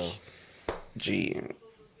 innit? Gee,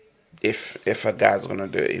 if a guy's gonna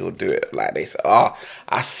do it, he'll do it. Like they say,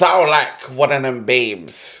 I sound like one of them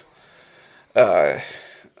babes. If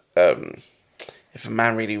a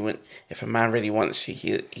man really wants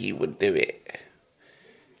you, he would do it.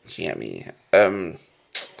 Do you get me? I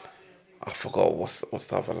forgot what's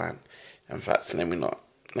the other line. In fact, let me not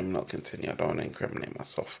continue. I don't want to incriminate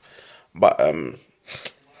myself. But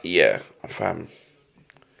yeah, fam.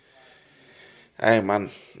 Hey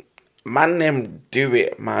man, them do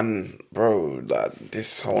it, man, bro. Like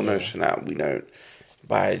this whole notion that we don't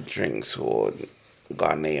buy drinks or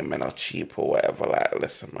Ghanaian men are cheap or whatever. Like,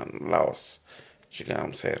 listen, man, Laos. Do you get what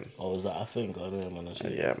I'm saying? Oh, is that I think Ghanaian men are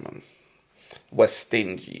cheap? Yeah, man. We're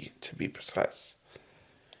stingy, to be precise.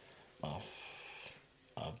 Oh,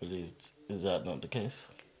 I believe. Is that not the case?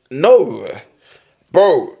 No,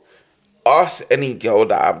 bro. Ask any girl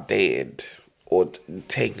that I've dated or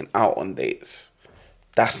taken out on dates.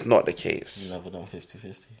 That's not the case. You never done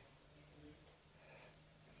 50-50?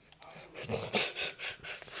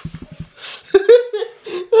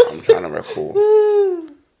 I'm trying to recall.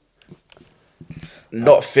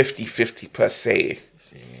 Not 50-50 per se.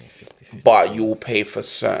 But you'll pay for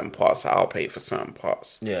certain parts. I'll pay for certain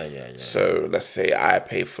parts. Yeah. So let's say I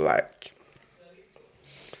pay for like.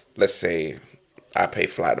 Let's say I pay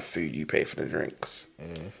for like the food, you pay for the drinks,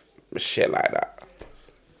 shit like that.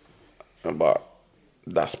 But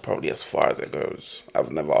that's probably as far as it goes.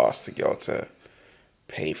 I've never asked a girl to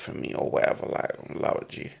pay for me or whatever. Like, allow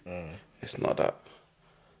G. It's not that.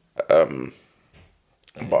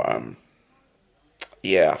 But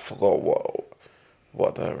yeah, I forgot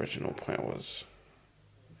what the original point was.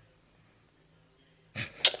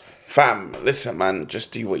 Fam, listen, man,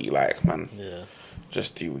 just do what you like, man. Yeah.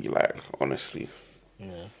 Just do what you like, honestly.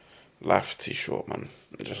 Yeah. Life's too short, man.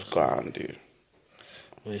 Just go out and do.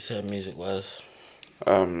 What you say music-wise?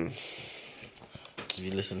 Have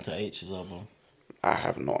you listened to H's album? I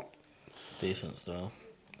have not. It's decent still.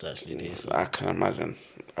 It's actually decent. I can imagine.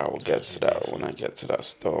 I will get to that when I get to that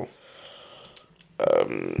still.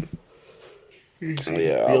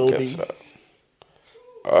 Yeah, I'll get to that.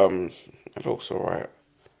 It looks alright.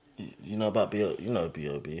 You know about B.O.B.? You know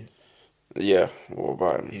B.O.B.? Yeah, what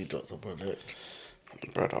about him? He dropped a project.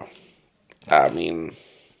 Brother. I mean...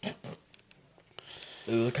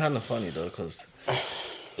 It was kind of funny though, because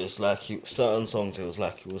it's like certain songs, it was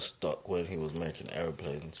like he was stuck when he was making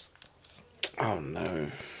airplanes. Oh no.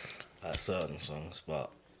 Like certain songs, but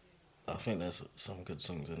I think there's some good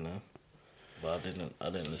songs in there, but I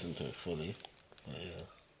didn't listen to it fully. But yeah.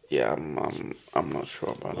 Yeah, I'm not sure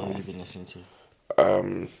about What have that. you been listening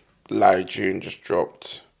to? Larry June just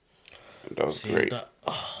dropped. That was great.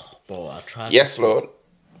 Bro, I tried. Yes, Lord.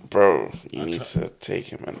 Bro, you need to take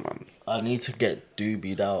him in, man. I need to get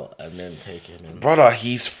doobied out and then take him in. Brother,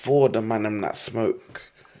 he's for the man them that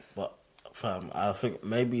smoke. But fam, I think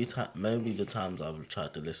maybe the times I've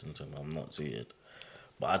tried to listen to him, I'm not suited.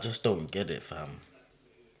 But I just don't get it, fam.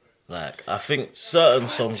 Like, I think certain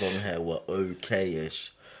songs on here were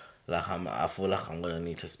okay-ish. Like, I feel like I'm gonna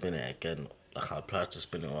need to spin it again. Like, I tried to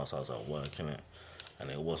spin it whilst I was at work, innit? And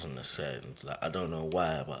it wasn't the same. Like, I don't know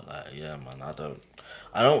why, but like, yeah, man, I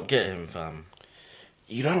don't get him, fam.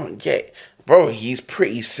 You don't get, bro. He's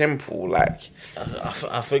pretty simple. Like,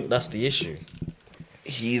 I think that's the issue.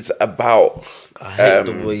 He's about. I hate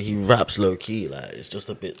the way he raps low key. Like, it's just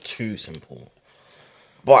a bit too simple.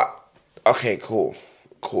 But okay, cool.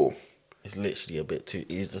 It's literally a bit too.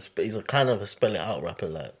 He's a kind of a spell it out rapper.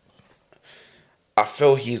 Like, I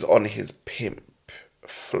feel he's on his pimp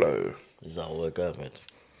flow. Is that what we're going with?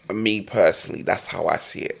 Me personally, that's how I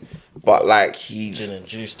see it. But like he's gin and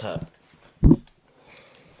juice type.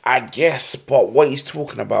 I guess, but what he's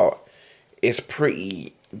talking about is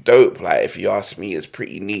pretty dope. Like if you ask me, it's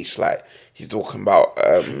pretty niche. Like he's talking about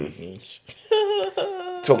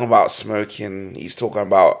talking about smoking. He's talking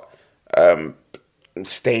about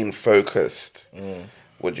staying focused.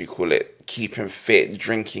 What do you call it? Keeping fit,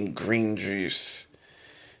 drinking green juice,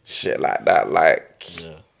 shit like that. Like.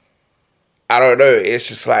 Yeah. I don't know. It's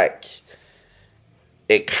just like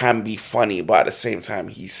it can be funny, but at the same time,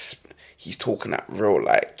 he's talking that real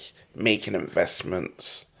like making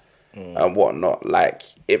investments and whatnot. Like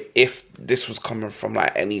if this was coming from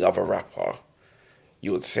like any other rapper,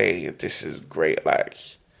 you would say this is great. Like,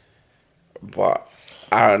 but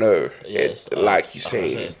I don't know. Yeah, it's like you say,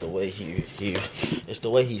 it's the way it's the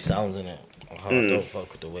way he sounds in it. I don't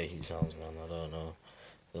fuck with the way he sounds, man. I don't know.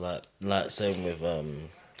 Like same with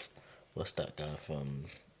what's that guy from?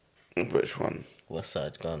 Which one? West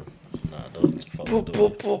Side Gun. Nah, don't fuck with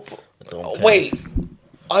the way. Wait,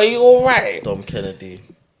 are you alright? Dom Kennedy.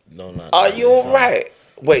 No, not. Are you alright?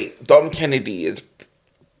 Wait, Dom Kennedy is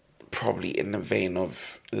probably in the vein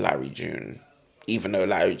of Larry June, even though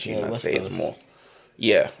Larry June I'd say is more.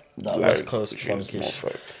 Yeah, that West Coast funkish.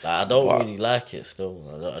 Like, I don't really like it.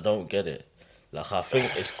 Still, I don't get it. Like I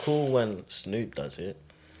think it's cool when Snoop does it.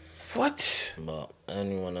 What? But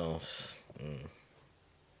anyone else?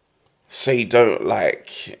 So you don't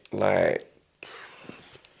like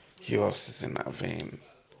who else is in that vein?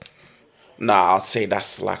 Nah, I'll say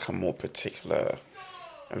that's like a more particular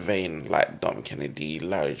vein, like Dom Kennedy,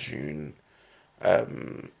 Larry June.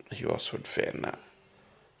 Who else would fit in that?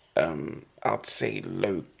 I'd say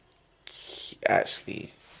low key,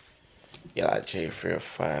 actually. Yeah, like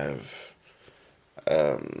J305.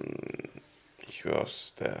 Who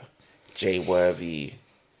else there? Jay Worthy.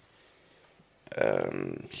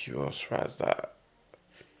 Who else writes that?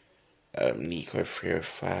 Nico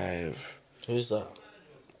 305. Who's that?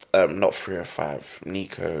 Not 305.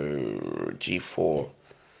 Nico G4.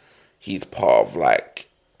 He's part of like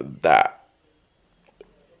that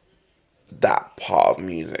part of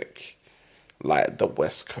music, like the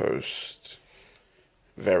West Coast,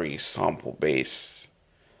 very sample based,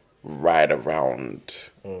 ride around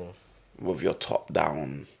with your top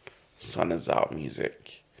down, sun is out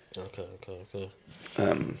music. Okay.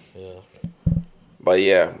 Yeah. But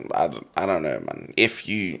yeah, I don't know, man. If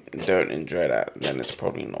you don't enjoy that, then it's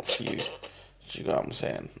probably not for you. You know what I'm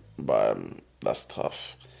saying? But that's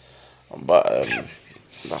tough.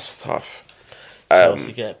 That's tough.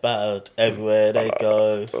 Chelsea get battered everywhere they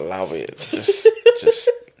go. Love it. Just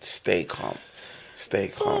stay calm. Stay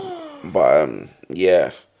calm. But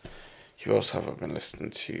yeah. Who else have I been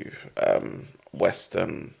listening to?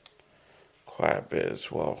 Western quite a bit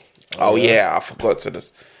as well. Oh yeah, I forgot to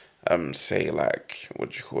just say like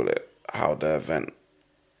what do you call it? How the event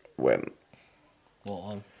went.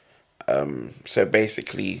 What one? So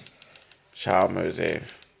basically, shout out Mose,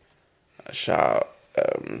 shout out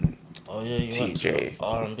you TJ, went to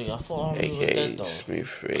R&B. I thought R&B was dead though. Smooth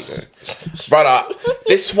Fuego. Brother,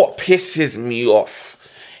 this is what pisses me off.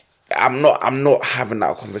 I'm not having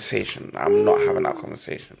that conversation.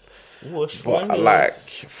 But like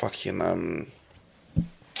fucking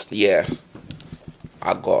yeah,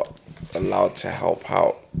 I got allowed to help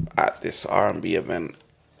out at this R&B event,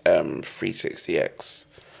 360X,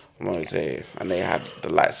 Mose, and they had the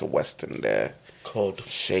likes of Western there. Cold.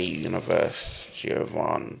 Shay Universe,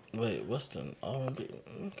 Giovanni. Wait, Western R&B.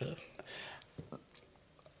 Okay.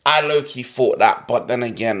 I low-key thought that, but then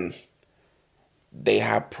again, they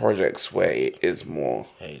have projects where it is more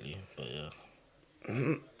Hailey, but yeah.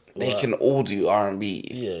 They can all do R&B.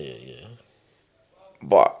 Yeah.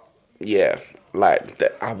 But yeah, like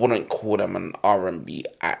I wouldn't call them an R&B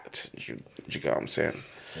act. Do you get what I'm saying?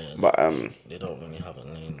 Yeah, but they don't really have a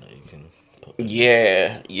name that you can put.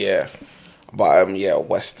 Yeah. But yeah,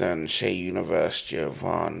 Western, Shea Universe,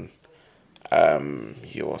 Giovanni.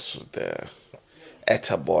 He also was there.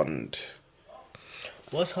 Etta Bond.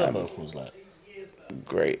 What's her vocals like?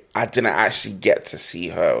 Great. I didn't actually get to see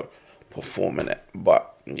her performing it,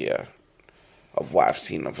 but yeah, of what I've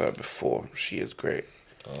seen of her before, she is great.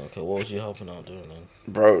 Oh, okay, what was you helping out doing then?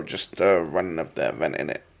 Bro, just running of the event in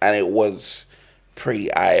it, and it was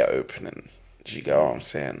pretty eye opening. Do you get what I'm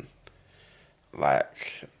saying?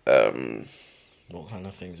 Like, what kind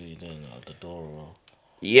of things were you doing at the door or?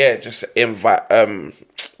 Yeah, just invite.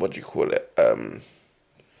 What do you call it?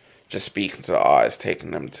 Just speaking to the artists,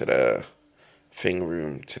 taking them to the thing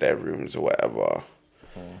room, to their rooms or whatever.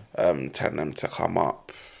 Telling them to come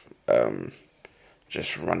up.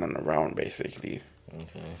 Just running around basically.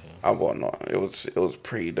 Okay. And whatnot. It was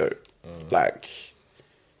pretty dope. Like,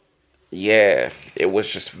 yeah, it was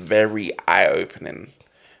just very eye opening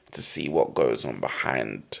to see what goes on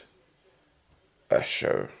behind a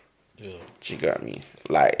show. Yeah. Do you get me?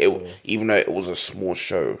 Like even though it was a small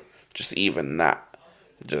show, just even that,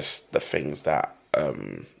 just the things that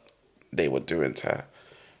they were doing to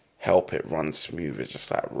help it run smooth is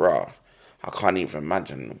just like raw. I can't even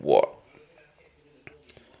imagine what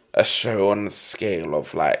a show on the scale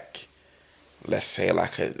of like, let's say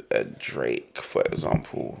like a Drake, for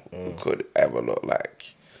example, could ever look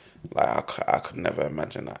like. Like I could never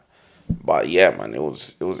imagine that. But yeah, man, it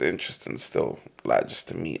was interesting still, like just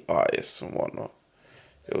to meet artists and whatnot.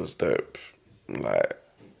 It was dope. Like,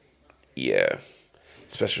 yeah,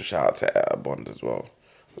 special shout out to Etta Bond as well.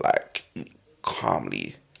 Like,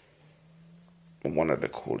 calmly, one of the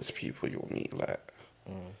coolest people you'll meet. Like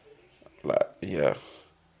yeah,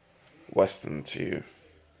 Western to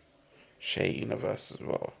Shea Universe as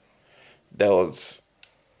well. There was,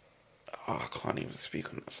 I can't even speak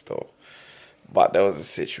on that still. But there was a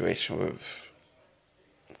situation with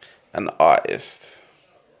an artist.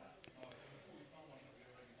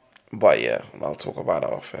 But yeah, I'll talk about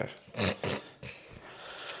it off air.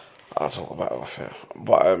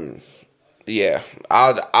 But yeah,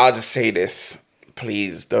 I'll just say this.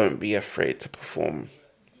 Please don't be afraid to perform,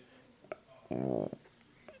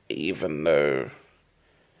 even though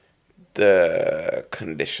the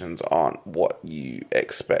conditions aren't what you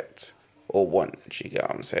expect or want. You get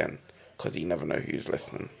what I'm saying? Because you never know who's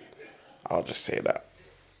listening. I'll just say that.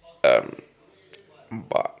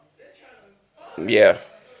 But yeah,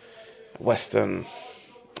 Western.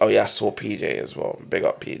 Oh yeah, I saw PJ as well. Big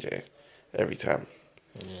up PJ every time.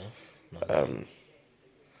 Yeah.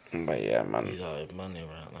 But yeah, man. He's out of money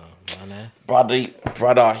right now. Money.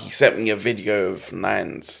 Brother, he sent me a video of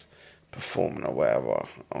Nines performing or whatever.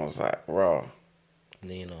 I was like, bro.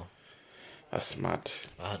 Nino. That's mad.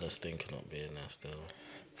 I had a stinking up being there still.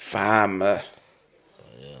 Fam. But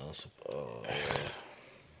yeah,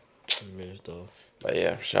 moved though. But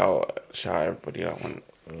yeah, shout out everybody that went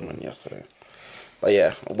yesterday. But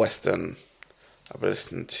yeah, Western. I've been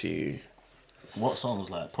listening to. What songs,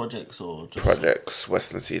 like projects or just Projects,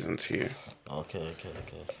 Western Season 2. Okay.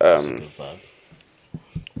 That's a good vibe.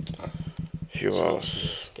 Who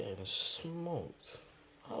else? Getting smoked.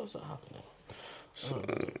 How is that happening?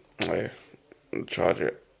 Charge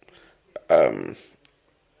it.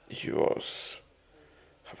 Who else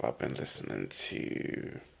have I been listening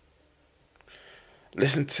to?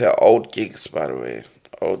 Listen to Old Gigs, by the way.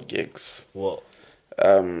 Old Gigs. What? Let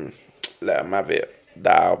 'Em Have It.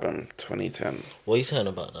 That album, 2010. What are you saying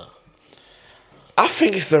about that? I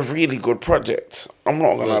think it's a really good project. I'm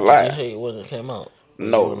not gonna lie. Did you hate it when it came out?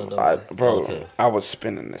 Bro, I was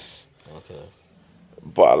spinning this. Okay.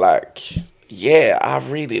 But like, yeah, I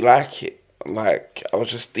really like it. Like, I was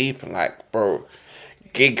just deep and like, bro,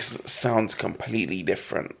 Gigs sounds completely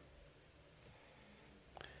different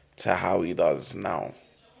to how he does now.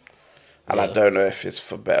 And I don't know if it's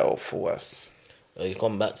for better or for worse. He's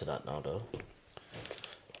gone back to that now though.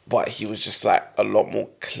 But he was just like a lot more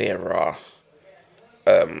clearer.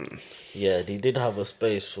 Yeah, he did have a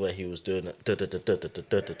space where he was doing it.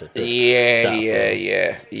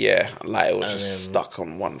 Yeah. Like it was just stuck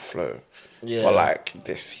on one flow. Yeah. But like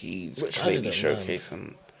this, he's clearly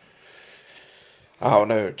showcasing. I don't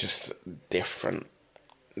know, just different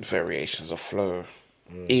variations of flow.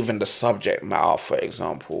 Even the subject matter, for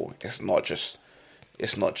example, it's not just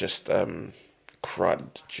crud.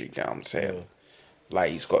 Do you get what I'm saying?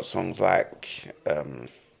 Like he's got songs like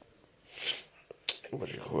what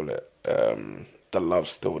do you call it? The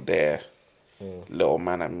Love's Still There. Little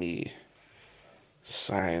Man and Me.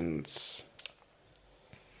 Signs.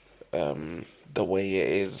 The Way It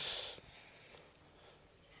Is.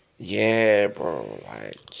 Yeah, bro.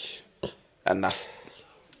 Like, and that's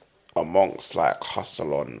amongst like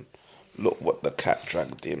Hustle On. Look What the Cat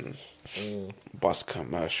Dragged In. Bus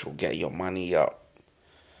Commercial. Get Your Money Up.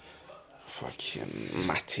 Fucking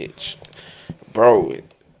Matic. Bro,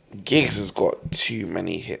 Giggs has got too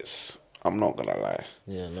many hits. I'm not gonna lie.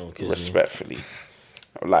 Yeah, no, respectfully.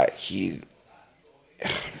 Like,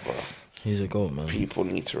 bro. He's a goat, man. People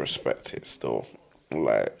need to respect it still.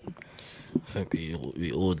 Like, I think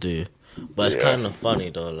we all do. But it's kind of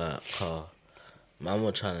funny though, like, man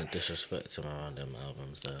were trying to disrespect him around them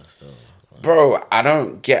albums there still. Like, bro, I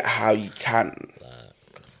don't get how you can. Like,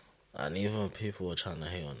 and even people were trying to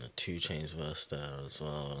hate on the 2 Chainz verse there as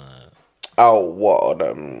well. Like, Oh, what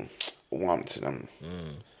one to them.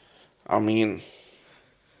 I mean,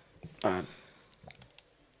 I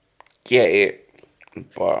get it,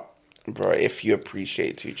 but bro, if you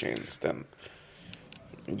appreciate 2 Chainz, then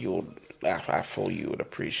I feel you would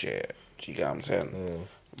appreciate it. Do you get what I'm saying?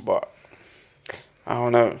 But I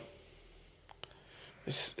don't know.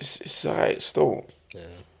 It's alright still.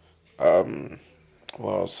 yeah.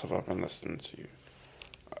 What else have I been listening to?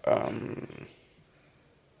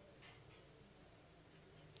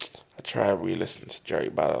 I tried re-listening to Jerry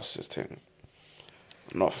Badass's thing.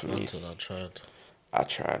 Not for me. Until I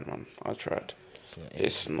tried, man. I tried.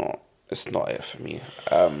 It's not it for me.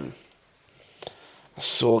 I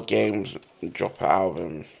saw Games drop an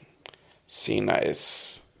album, seen that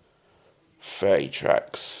it's 30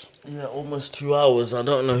 tracks. Yeah, almost 2 hours. I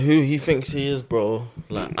don't know who he thinks he is, bro.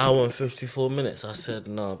 Like, hour and 54 minutes. I said,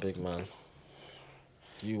 nah, big man.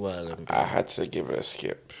 You wildin', bro. I had to give it a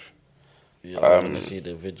skip. Yeah, I want to see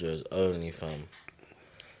the videos only, fam.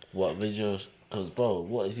 What videos? Because, bro,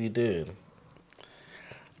 what is he doing?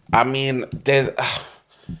 I mean, there's...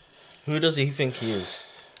 Who does he think he is?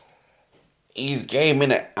 He's Game,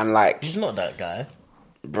 innit? And, like... He's not that guy.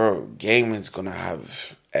 Bro, Game is going to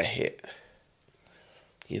have a hit.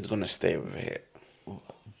 He's going to stay with a hit.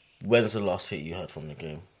 When's the last hit you heard from the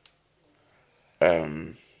Game?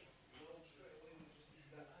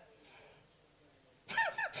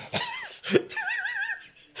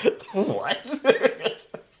 What?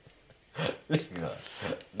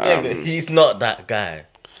 Nigga, he's not that guy.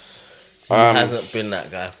 He hasn't been that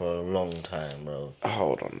guy for a long time, bro.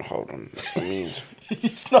 Hold on. I mean,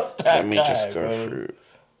 he's not that guy. Let me just go bro. through.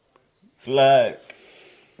 Like,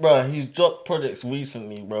 bro, he's dropped projects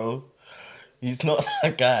recently, bro. He's not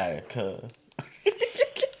that guy, cuz.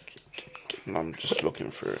 I'm just looking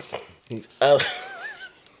through it. He's out.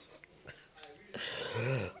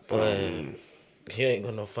 Boy, he ain't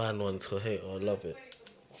gonna find one to hate or love it.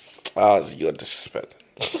 You're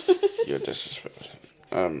disrespecting. You're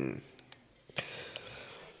disrespecting.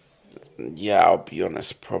 Yeah, I'll be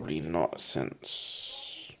honest, probably not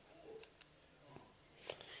since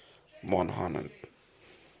 100.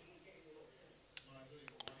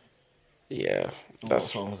 Yeah, What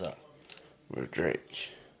song is that? With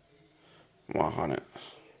Drake. 100.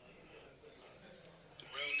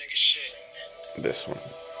 This one.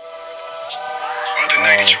 Other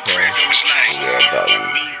night at your crib, it was nice. Yeah, that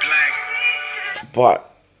one. Me black. But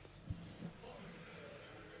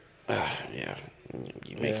yeah,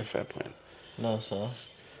 you make a fair point. No, sir.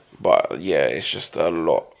 But yeah, it's just a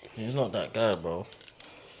lot. He's not that guy, bro.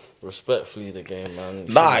 Respectfully, the Game, man.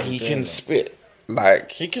 Nah, he can spit.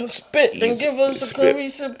 Like, he can spit. Then give us a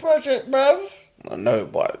cohesive project, bruv. No,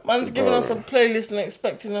 but man's giving us a playlist and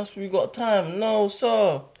expecting us we got time. No,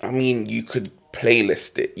 sir. I mean, you could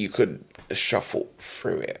playlist it. You could shuffle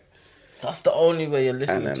through it. That's the only way you're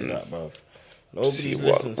listening to that, bruv. Nobody's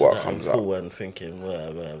listening to that in full and thinking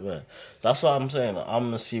where. That's what I'm saying. I'm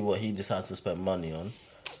gonna see what he decides to spend money on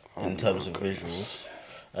in terms of visuals,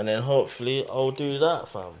 and then hopefully I'll do that,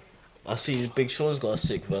 fam. I see Big Sean's got a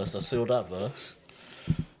sick verse. I saw that verse.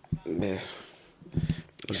 Yeah.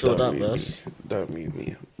 You saw that verse? Don't mute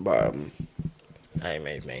me. But hey,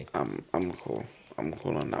 mate. I'm cool. I'm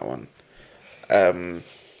cool on that one.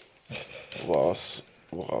 What else?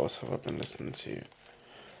 What else have I been listening to?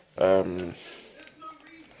 Yeah,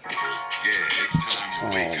 it's time to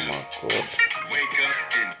wake my up. God. Wake up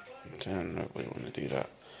and I don't know if we want to do that.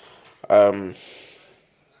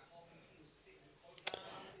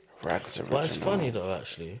 Rags Original. But it's funny though,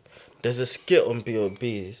 actually. There's a skit on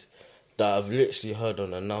B.O.B's that I've literally heard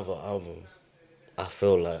on another album. I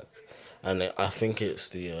feel like, and I think it's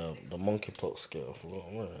the monkeypox skit. I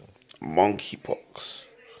forgot what it is. Monkeypox.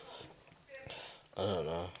 I don't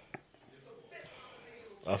know.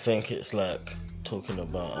 I think it's like talking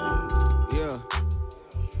about Yeah.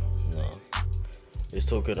 no, it's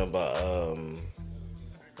talking about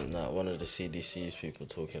one of the CDC's people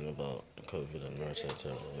talking about COVID and Rotate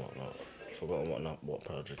and whatnot. Forgotten what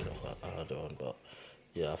project I had it on, but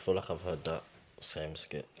yeah, I feel like I've heard that same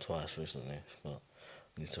skit twice recently, but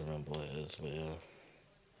I need to remember what it is. But yeah.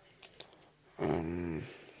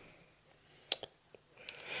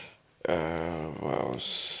 What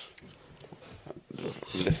else?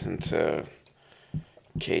 Listen to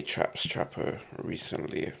K-Trap's Trapper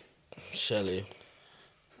recently. Shelly,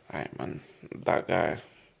 Alright, man. That guy,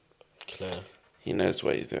 Claire. he knows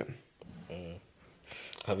what he's doing.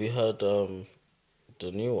 Have you heard the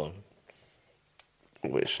new one?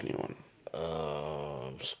 Which new one?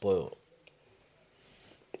 Spoiled.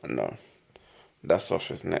 No. That's off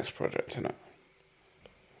his next project, innit?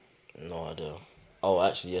 No idea. Oh,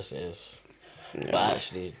 actually, yes, it is. Yeah, But man.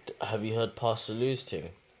 actually, have you heard Pastor Lou's thing?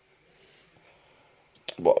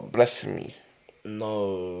 What, Blessing Me?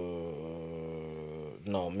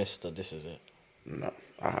 No, Mister, this is it. No,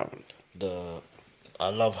 I haven't. I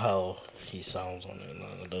love how he sounds on it.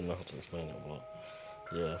 Like, I don't know how to explain it, but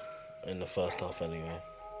yeah, in the first half anyway.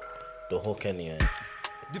 The hook anyway.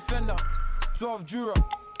 Defender, 12 juror.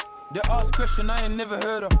 They ask question I ain't never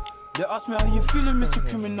heard of. They ask me how you feeling, Mr.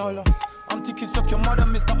 Criminal. I'm thinking suck your mother,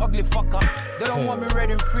 Mr. Ugly Fucker. They don't want me red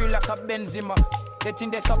and free like a Benzema. They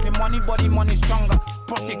think they stopping money, but the money stronger.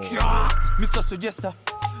 Prosecutor, Mr. Suggester.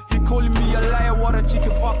 He calling me a liar, what a cheeky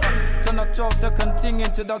fucker. Turn a 12-second thing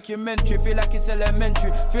into documentary. Feel like it's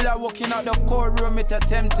elementary. Feel like walking out the courtroom, it's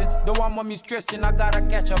attempting. Don't want mommy stressing, I gotta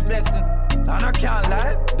catch a blessing. And I can't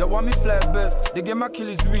lie, they want me fly bird. They give my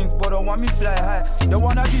Achilles wings, but don't want me fly high. They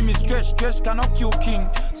wanna give me stretch cannot kill king.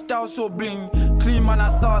 Style so bling, clean man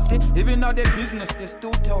and saucy. Even though they business, they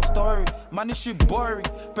still tell story. Man, this shit boring.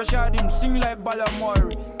 Pressure them sing like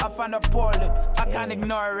Balamori. I find appalling, I can't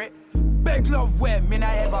ignore it. Beg love where me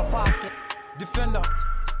not ever fast it. Defender,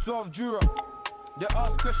 12 juror. They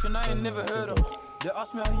ask question I ain't never heard of. They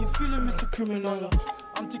ask me how you feeling, Mr. Criminal.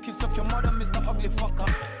 I'm thinking suck your mother, Mr. Ugly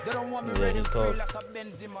Fucker. They don't want me ready he's free cold. like a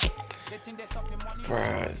Benzema. They think they stopping money.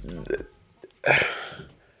 Bruh.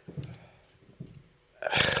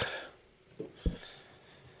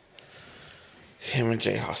 Him and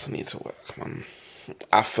Jay Hustle need to work, man.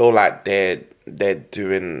 I feel like they're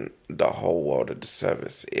doing the whole world a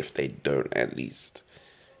disservice if they don't at least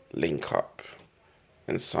link up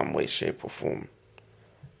in some way, shape, or form.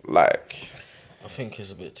 Like, I think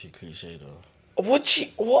it's a bit too cliche though.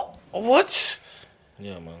 what?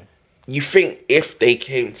 Yeah, man. You think if they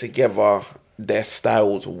came together, their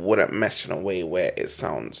styles wouldn't mesh in a way where it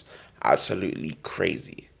sounds absolutely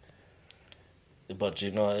crazy? But do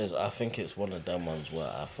you know what it is? I think it's one of them ones where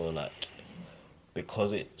I feel like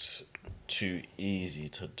because it's too easy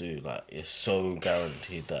to do, like it's so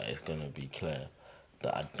guaranteed that it's gonna be clear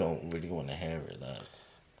that I don't really want to hear it. Like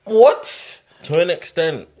What? to an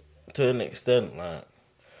extent, like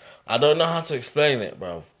I don't know how to explain it,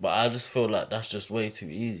 bruv, but I just feel like that's just way too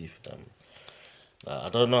easy for them. Like, I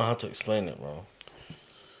don't know how to explain it, bro.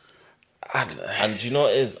 And do you know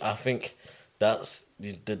what it is? I think that's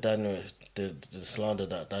the Daniel, the slander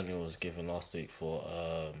that Daniel was given last week for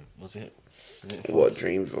was it for, What,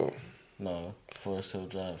 Dreamville? no, Forest Hill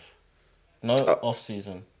Drive. No, off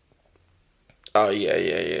season. Oh,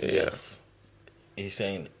 yeah. He's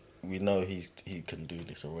saying we know he can do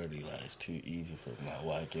this already. Like it's too easy for him. Like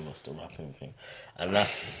why give us the rapping thing? And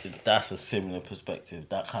that's a similar perspective.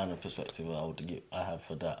 That kind of perspective I have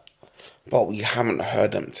for that. But we haven't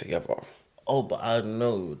heard them together. Oh, but I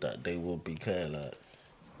know that they will be clear.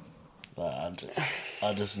 Like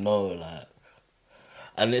I just know like.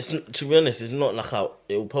 And it's, to be honest, it's not like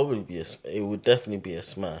it will probably be it would definitely be a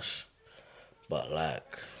smash, but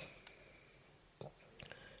like,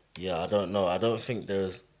 yeah, I don't know. I don't think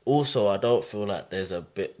there's. Also, I don't feel like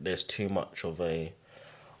there's too much of a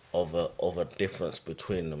difference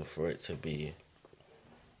between them for it to be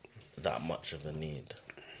that much of a need.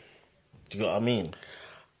 Do you know what I mean?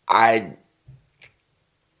 I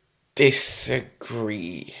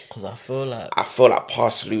disagree. Because I feel like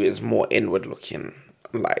Parsley is more inward looking.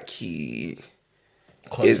 Like he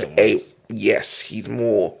is yes, he's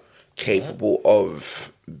more capable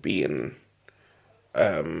of being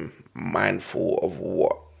mindful of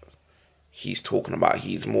what he's talking about.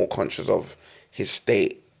 He's more conscious of his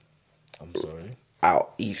state. I'm sorry.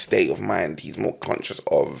 His state of mind. He's more conscious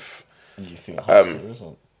of. You think Hustler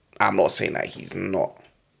isn't? I'm not saying that he's not.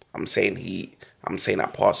 I'm saying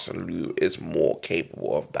that Parsley is more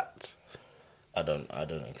capable of that. I don't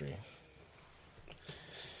agree.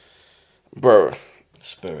 Bro,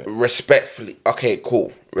 Spirit. Respectfully, okay,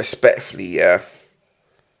 cool. Respectfully, yeah.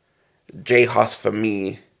 J Hus for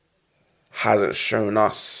me hasn't shown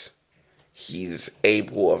us he's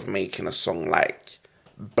able of making a song like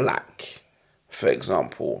Black, for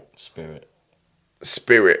example. Spirit,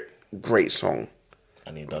 great song.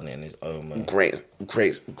 And he done it in his own way.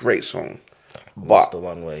 Great song. What's the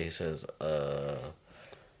one where he says,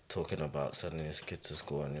 talking about sending his kids to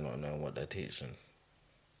school and you not knowing what they're teaching?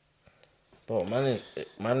 Bro, man is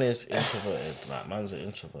introverted. Like, man's an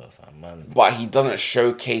introvert, fam. Man. But he doesn't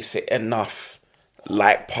showcase it enough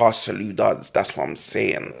like Parcelu does. That's what I'm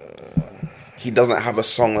saying. He doesn't have a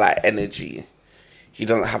song like Energy. He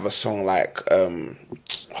doesn't have a song like,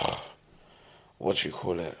 what do you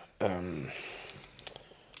call it?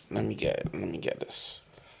 Let me get this.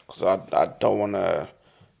 Because I don't want to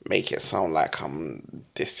make it sound like I'm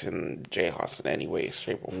dissing J Hus in any way,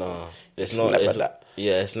 shape or form. No, it's never that.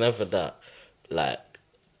 Yeah, it's never that. Like,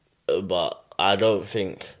 but I don't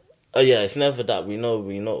think. Oh yeah, it's never that. We're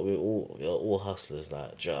all hustlers.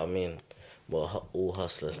 Like, do you know what I mean? Well, all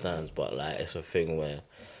hustlers stands, but like it's a thing where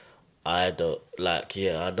I don't like.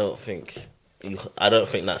 Yeah, I don't think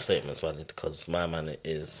that statement's valid because my man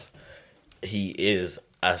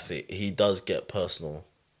he does get personal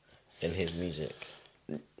in his music.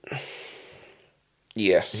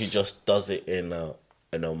 Yes, he just does it in a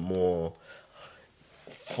more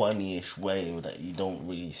funny-ish way that you don't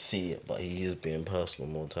really see it, but he is being personal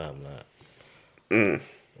more time.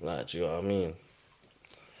 Like, do you know what I mean?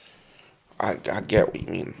 I get what you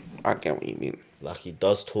mean. Like, he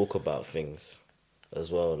does talk about things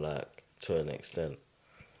as well, like, to an extent.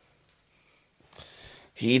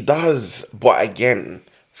 He does, but again,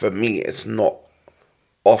 for me, it's not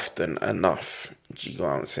often enough. Do you know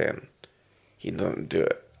what I'm saying? He doesn't do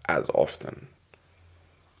it as often.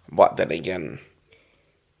 But then again...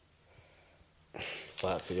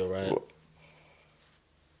 Fight for your right.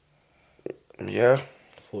 Yeah.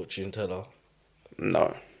 Fortune teller.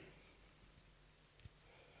 No.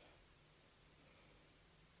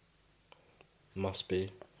 Must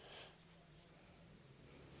be.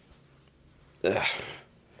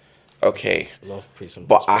 Okay. Love, peace and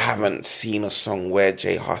but I haven't seen a song where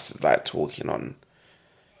J Hus is like talking on...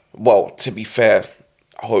 Well, to be fair,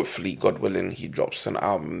 hopefully, God willing, he drops an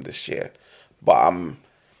album this year. But I'm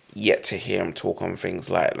yet to hear him talk on things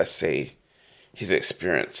like, let's say, his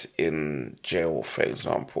experience in jail, for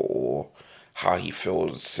example, or how he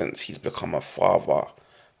feels since he's become a father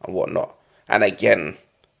and whatnot. And again,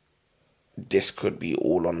 this could be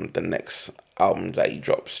all on the next album that he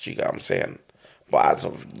drops, do you get what I'm saying? But as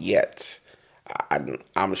of yet,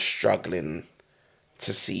 I'm struggling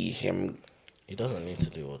to see him. He doesn't need to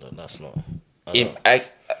do all that. That's not...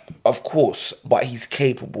 Of course, but he's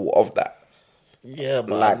capable of that. Yeah,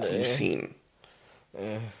 but... Like we've seen.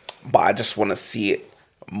 But I just want to see it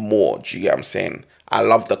more, do you get what I'm saying? I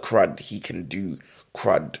love the crud. He can do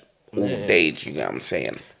crud all day, do you get what I'm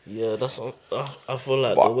saying? Yeah, that's... I feel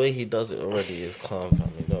like the way he does it already is calm,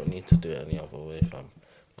 fam. You don't need to do it any other way, fam.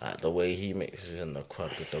 Like the way he mixes in the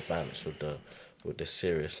crud with the bounce, with the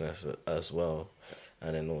seriousness as well.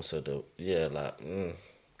 And then also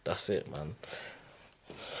that's it, man.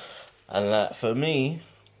 And like for me,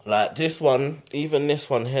 like this one, even this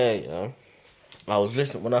one here, you know,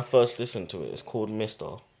 when I first listened to it, it's called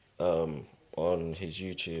Mister, on his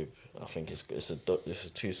YouTube. I think it's a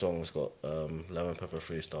 2 songs, got Lemon Pepper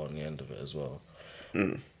Freestyle on the end of it as well.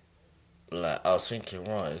 Like I was thinking,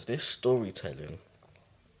 right, is this storytelling?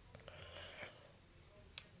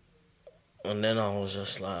 And then I was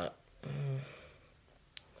just like,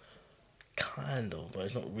 kind of, but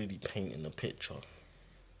it's not really painting the picture.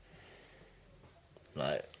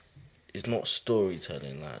 Like, it's not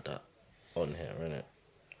storytelling like that on here,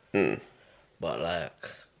 innit? But like,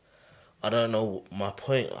 I don't know my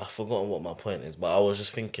point. I've forgotten what my point is, but I was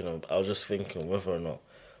just thinking whether or not,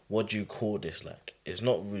 what do you call this? Like, it's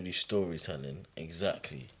not really storytelling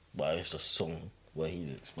exactly, but it's a song where he's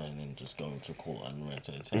explaining just going to court and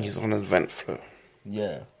rotating. And he's on a vent flow.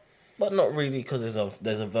 Yeah, but not really, because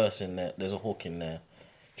there's a verse in there, there's a hook in there.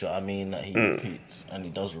 Do you know what I mean? That he repeats, and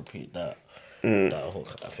he does repeat that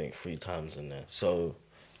hook, I think 3 times in there. So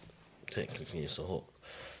technically it's a hook.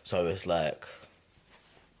 So it's like,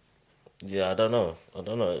 yeah, I don't know.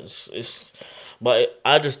 But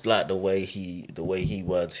I just like the way he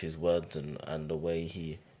words his words and the way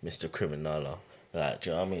he Mr. Criminala. Like, do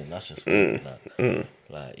you know what I mean? That's just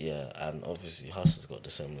like, yeah, and obviously Hustler's got the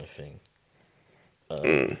similar thing.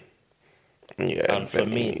 Yeah, and for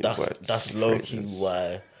me, that's low key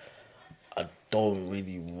why I don't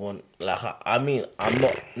really want. Like, I mean, I'm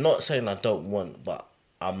not saying I don't want, but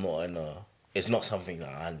I'm not in a it's not something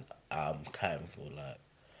that I'm kind for.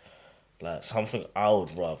 Like something I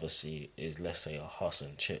would rather see is, let's say, a Huss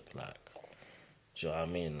and Chip. Like, do you know what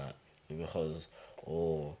I mean? Like, because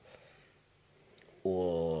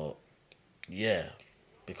yeah,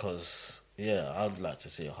 because yeah, I'd like to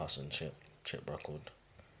see a Huss and Chip record.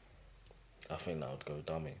 I think that would go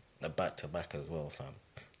dummy. Back to back as well, fam.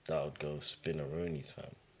 That would go Spinneroonies,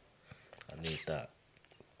 fam. I need that.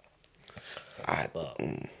 But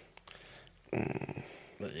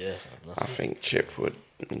yeah, fam, I think Chip would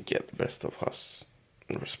get the best of Huss,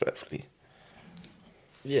 respectfully.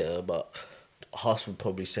 Yeah, but Huss would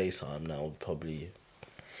probably say something that would probably.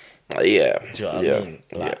 Yeah. Do you know what I mean?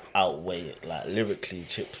 Like, outweigh it. Like, lyrically,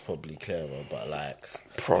 Chip's probably clearer, but like,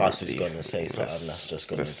 Probably. Huss is gonna say something that's just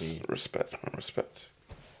gonna be. Respect, man, respect.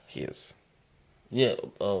 He is. Yeah,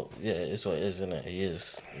 yeah, it's what it is, isn't it? He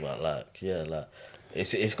is, but like, yeah, like,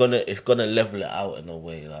 it's gonna level it out in a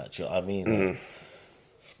way, like, do you know what I mean? Like,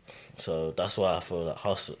 so that's why I feel like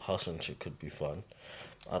Huss and Chip could be fun.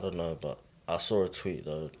 I don't know, but I saw a tweet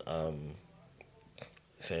though,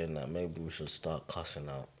 saying that maybe we should start cussing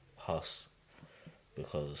out Huss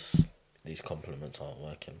because these compliments aren't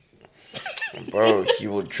working. Bro, he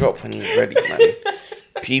will drop when he's ready, man.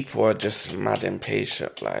 People are just mad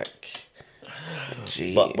impatient, like,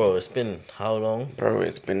 gee. But bro, it's been how long? Bro,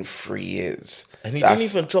 it's been 3 years. And he didn't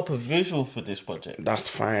even drop a visual for this project. That's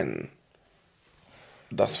fine.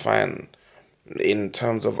 That's fine. In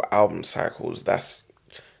terms of album cycles, that's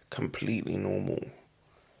completely normal.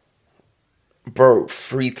 Bro,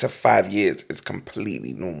 3 to 5 years is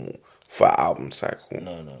completely normal for an album cycle.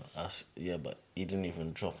 No, yeah, but he didn't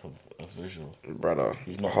even drop a visual. Brother,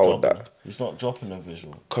 He's not hold dropping, that. He's not dropping a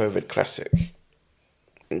visual. COVID classic.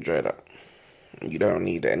 Enjoy that. You don't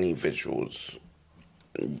need any visuals.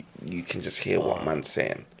 You can just hear what man's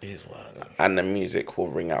saying. He's wild. And the music will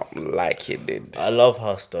ring out like it did. I love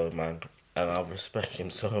Huss though, man. And I respect him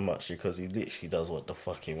so much because he literally does what the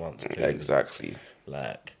fuck he wants. Clearly. Exactly.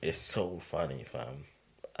 Like, it's so funny, fam.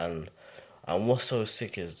 And what's so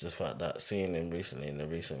sick is the fact that seeing him recently in the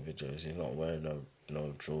recent videos, he's not wearing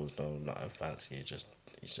no drawers, nothing fancy.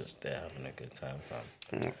 He's just there having a good time,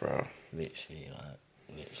 fam. Bro. Literally,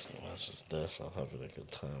 man's just there, so having a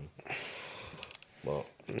good time. Well,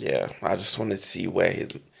 yeah, I just wanted to see where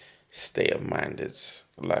his state of mind is.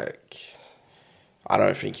 Like, I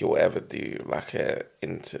don't think he'll ever do like an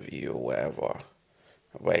interview or whatever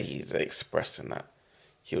where he's expressing that.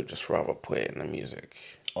 He'll just rather put it in the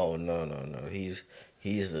music. Oh no! He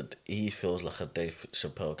feels like a Dave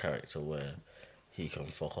Chappelle character where he can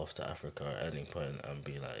fuck off to Africa at any point and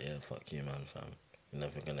be like, yeah, fuck you, man, fam. You're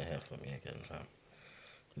never gonna hear from me again, fam.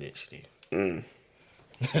 Literally.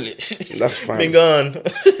 Literally. That's fine. Been gone.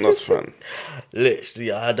 That's fun.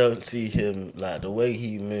 Literally, I don't see him like the way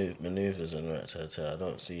he maneuvers in Rat Tat. I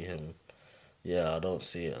don't see him. Yeah, I don't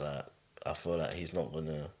see it. Like, I feel like he's not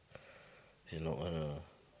gonna.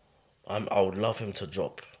 I would love him to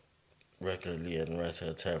drop regularly and Rat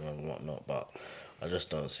Tat and whatnot, but I just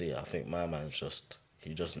don't see it. I think my man's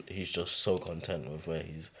he's just so content with where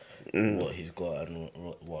what he's got and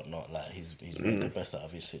whatnot. Like, he's made the best out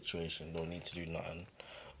of his situation. Don't need to do nothing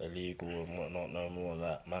illegal and whatnot no more.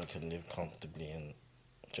 Like, man can live comfortably and,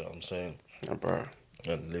 do you know what I'm saying? Yeah, bro.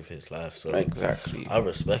 And live his life. So exactly. I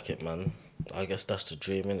respect it, man. I guess that's the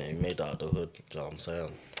dream, innit? He made out of the hood, do you know what I'm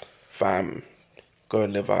saying? Fam, go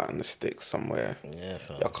live out in the sticks somewhere. Yeah,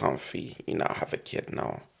 fam. You're comfy. You now have a kid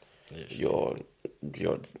now. Literally.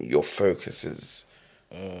 Your focus is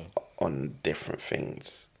on different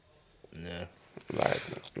things. Yeah. Like,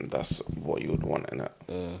 that's what you would want in it.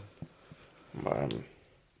 But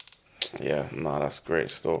yeah, no, that's great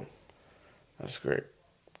still. That's great.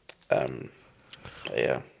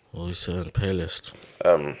 Yeah. What you saying? Playlist.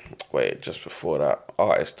 Wait, just before that,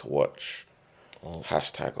 artist to watch.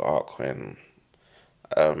 Hashtag Artcoin.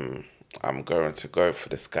 I'm going to go for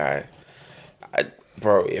this guy.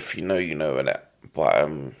 Bro, if you know, you know, innit? But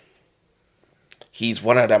he's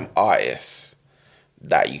one of them artists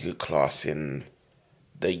that you could class in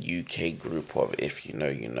the UK group of if you know,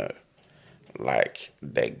 you know. Like,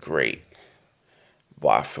 they're great. But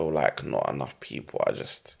I feel like not enough people are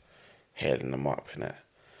just hailing them up, innit?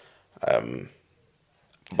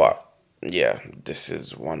 But yeah, this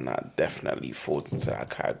is one that definitely falls into that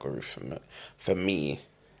category for me.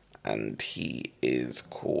 And he is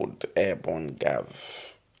called Airborne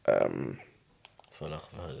Gav. I feel like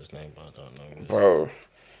I've heard his name, but I don't know. Bro,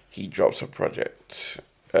 he drops a project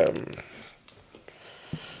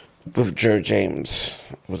with Joe James.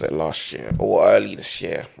 Was it last year or early this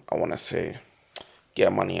year? I want to say,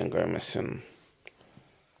 Get Money and Go Missing.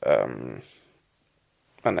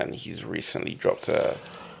 And then he's recently dropped a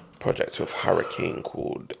project with Hurricane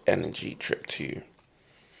called Energy Trip 2.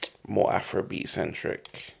 More Afrobeat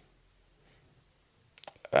centric.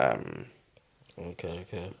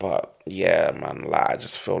 Okay. But yeah, man, like I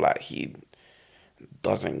just feel like he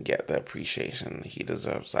doesn't get the appreciation he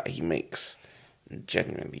deserves. Like he makes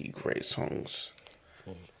genuinely great songs.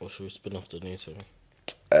 What should we spin off the new to?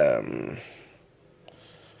 I'm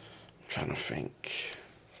trying to think.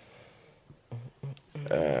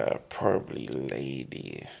 Probably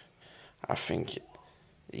Lady. I think,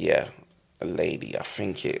 yeah, Lady. I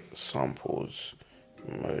think it samples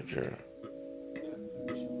Mojo.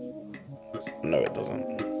 No, it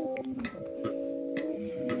doesn't.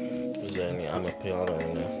 Is there any Amapiano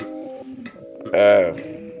in there?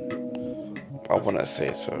 I wouldn't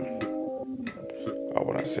say so.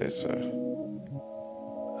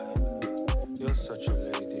 You're such a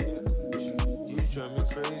lady. You drive me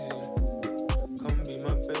crazy. Come be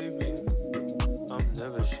my baby. I'm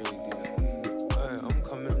never shady. Hey, I'm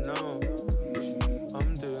coming now. I'm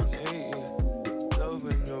doing 80. Love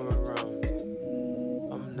when you're around.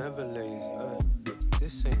 I'm never lazy.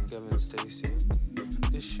 This ain't Gavin Stacey.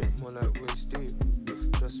 This shit more like waist deep.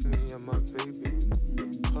 Just me and my baby.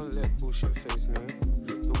 Can't let bullshit face me.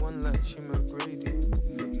 The one like Shima Grady.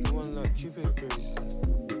 The one like Cupid Gracie.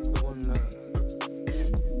 The one like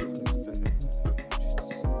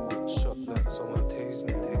shot like someone tased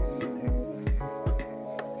me.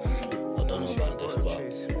 I don't know about this, but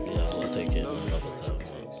yeah, I'll take it another time.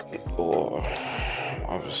 Or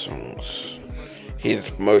other songs.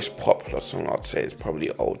 His most popular song, I'd say, is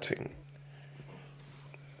probably Old Ting.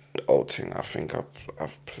 Old Ting, I think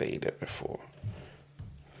I've played it before.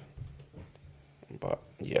 But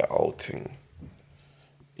yeah, Old Ting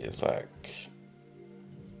is like,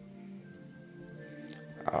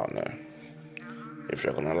 I don't know. If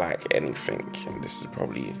you're gonna like anything, and this is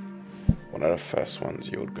probably one of the first ones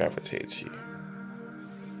you would gravitate to.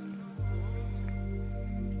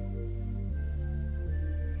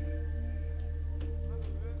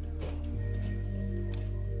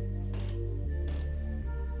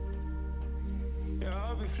 Yeah,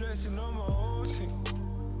 I'll be flexing on my old team.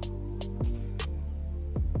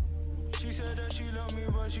 She said that she love me,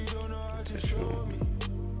 but she don't know how to show me.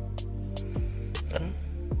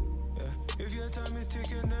 Yeah, if your time is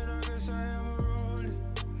ticking, then I guess I am a rolling.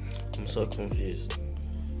 I'm so confused.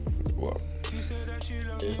 What? She said that she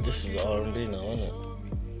love me, This is R&B now, isn't it?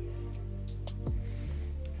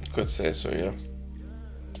 Could say so, yeah.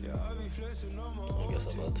 Yeah, I'll be flexing on my I old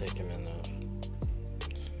guess I gotta take him in now.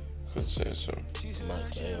 Could say so.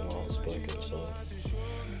 Max A.M. outspoken, so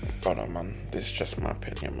Brother, man, this is just my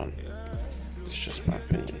opinion, man. It's just my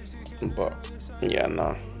opinion. But yeah,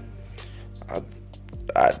 nah.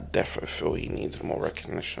 I definitely feel he needs more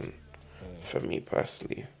recognition. For me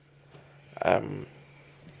personally.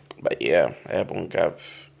 But yeah, Airborne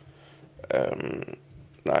Gav.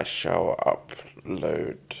 Nice shower,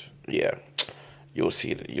 upload. Yeah, you'll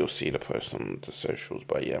see the post on the socials.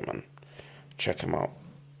 But yeah, man, check him out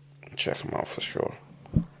for sure.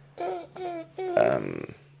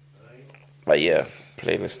 But yeah,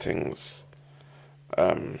 playlist things.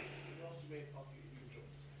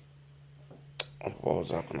 What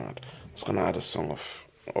was I gonna add? I was gonna add a song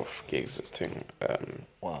of Giggs' thing.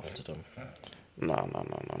 what happened to them? No.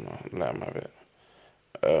 Let him have it.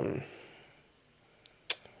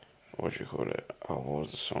 What do you call it? Oh, what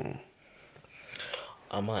was the song?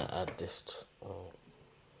 I might add this.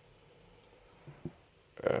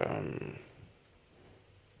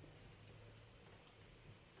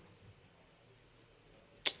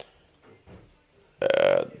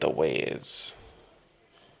 The Way Is.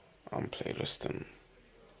 I'm playlisting.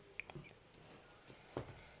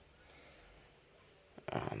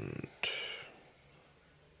 And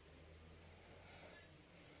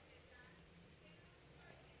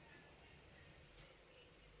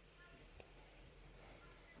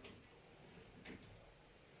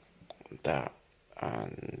that,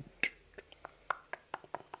 and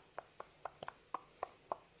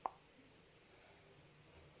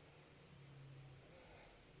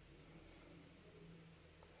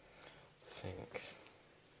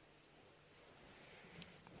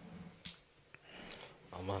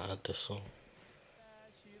I might add this song.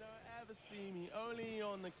 She don't ever see me, only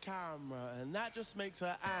on the camera, and that just makes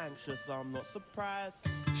her anxious. I'm not surprised.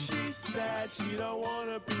 She said she don't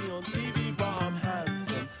wanna be on TV, but I'm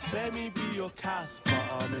handsome. Let me be your Casper,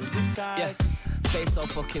 I'm in disguise. Yeah, face so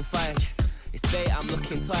fucking fine. It's bait, I'm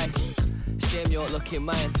looking twice. Shame you're looking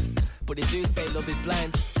mine. But they do say love is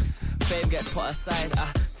blind. fame gets put aside.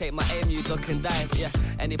 I take my aim, you duck and dive. Yeah,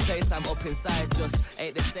 any place I'm up inside just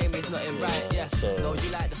ain't the same, it's nothing right. Yeah, so no, you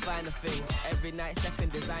like the finer things. Every night stepping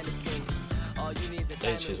designer skins. All you need is a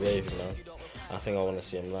H is waving, man. I think I want to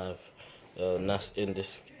see him live. Nas in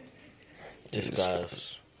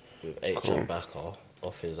Disguise with H and Backer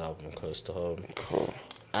off his album Close to Home. Cool.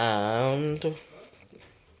 And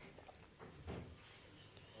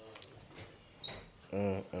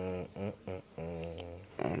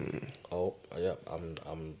oh yeah,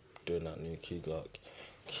 I'm doing that new Key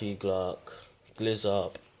Glock, Gliz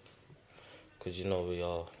Up, cause you know we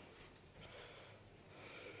are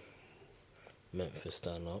Memphis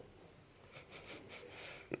stand up.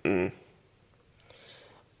 I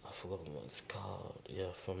forgot what it's called.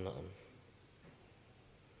 Yeah, from nothing.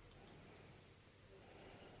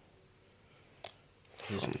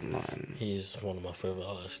 He's one of my favourite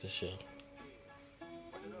artists this year.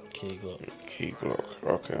 Key Glock,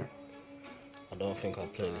 okay. I don't think I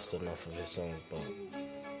playlisted enough of his songs, but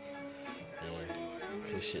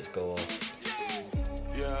yeah, his shits go off.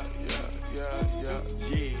 Yeah,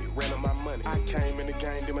 ran on my money. I came in the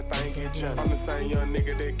game, did my thing, get jumped. I'm the same young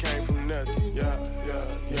nigga that came from nothing. Yeah.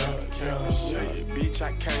 Shit, bitch,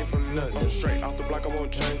 I came from nothing. I'm straight off the block, I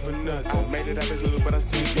won't change for nothing. I made it out the hood, but I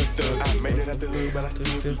still be thug. I made it out the hood, but I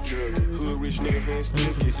still be drug. Hood rich nigga, hands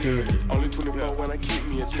still get dirty. Only 24 when I keep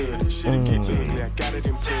me a 30. Shit'll get ugly, I got it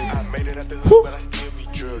in plug. I made it out the hood, but I still be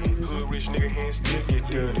drug. Hood rich nigga, hands still get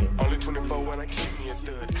dirty. Only 24 when I keep me a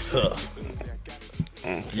 30.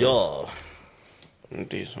 Yo.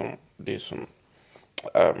 Decent.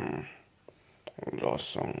 Last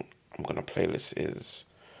song I'm gonna playlist is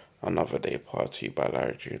Another Day Party by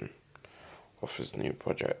Larry June off his new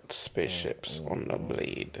project Spaceships on the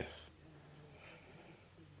Blade.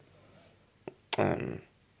 But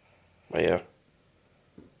yeah,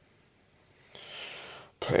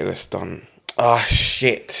 playlist done. Ah,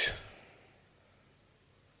 shit.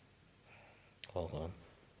 Hold on.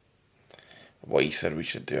 What you said we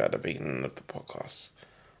should do at the beginning of the podcast.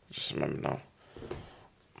 I just remember now.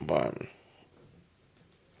 But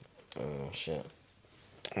oh shit.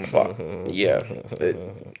 But yeah,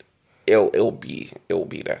 it'll be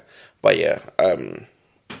there. But yeah,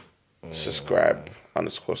 subscribe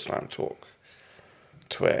 _Slime Talk,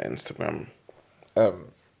 Twitter, Instagram,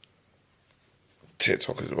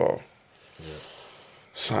 TikTok as well. Yeah.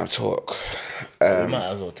 Slime Talk. We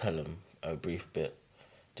might as well tell him a brief bit,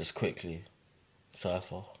 just quickly.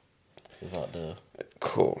 Cypher, without the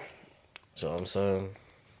cool. Do you know what I'm saying?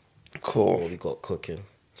 Cool. What we got cooking.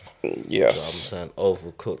 Yes. You know what I'm saying?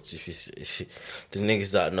 Overcooked. If you the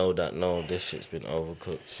niggas that know this shit's been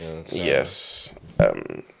overcooked. You know what I'm saying? Yes.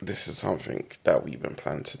 This is something that we've been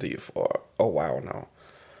planning to do for a while now.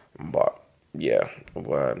 But yeah,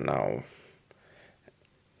 we're now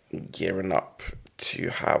gearing up to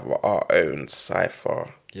have our own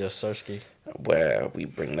cypher. Yes, Sirski. Where we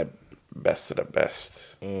bring the best of the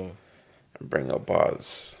best. And bring your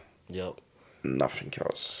bars. Yep. Nothing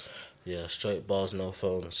else. Yeah, straight bars, no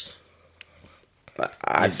phones.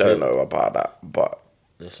 I don't know about that, but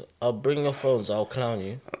listen, I'll bring your phones. I'll clown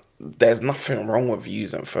you. There's nothing wrong with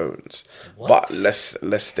using phones, what? But let's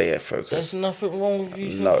stay focused. There's nothing wrong with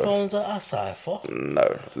using phones at a cypher.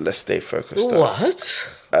 No, let's stay focused. What?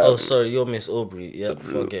 Oh, sorry, you're Miss Aubrey. Yeah,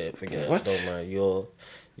 forget it. What? Don't worry.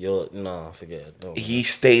 You're nah, forget it. Don't he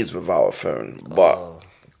stays without a phone, but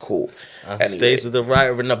cool. And anyway, stays with the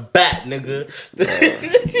writer in the back, nigga.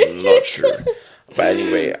 Not true. But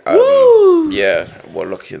anyway, yeah, we're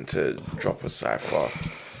looking to drop a cypher.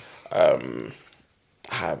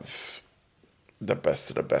 Have the best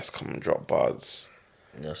of the best come and drop bars.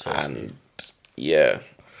 Yes, and yeah,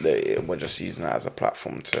 we're just using it as a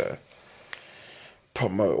platform to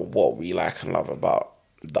promote what we like and love about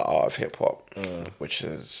the art of hip hop, which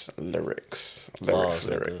is lyrics.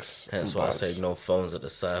 Hence why I say no phones at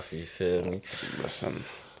the cypher. You feel me? Listen,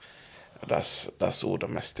 that's all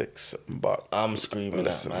domestics. But I'm screaming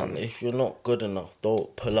at man. If you're not good enough,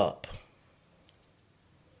 don't pull up.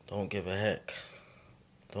 Don't give a heck.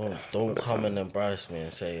 Don't come and embarrass me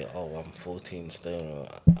and say, "Oh, I'm 14 stone."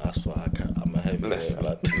 That's why I'm a heavyweight.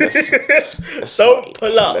 Don't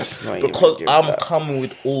pull up because I'm coming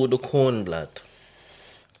with all the corn, blood.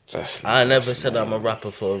 I never said I'm a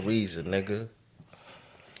rapper for a reason, nigga.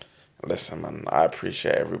 Listen, man, I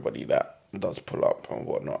appreciate everybody that does pull up and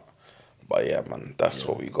whatnot. But yeah, man, that's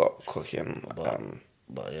what we got cooking.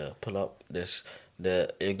 But yeah, pull up. It's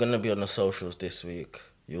gonna be on the socials this week.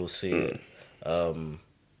 You'll see it.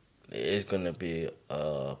 It is gonna be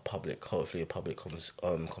hopefully a public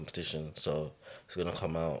competition. So it's gonna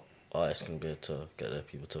come out. Artists can be able to get their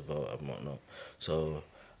people to vote and whatnot. So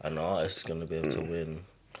and the artist is gonna be able to win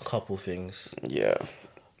a couple things. Yeah.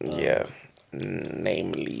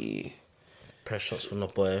 Namely, press shots from the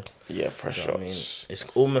boy. Yeah, press You shots. know what I mean, it's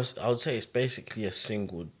almost. I would say it's basically a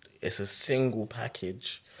single. It's a single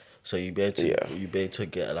package. So you be able to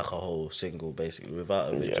get like a whole single basically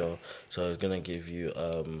without a video. So it's gonna give you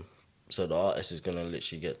so the artist is gonna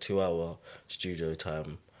literally get 2 hour studio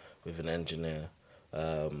time with an engineer,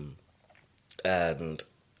 and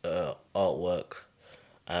artwork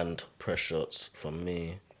and press shots from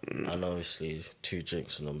me, and obviously 2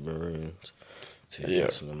 drinks in the maroons,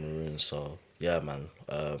 drinks in the maroons. So yeah, man,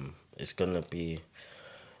 it's gonna be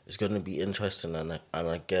interesting, and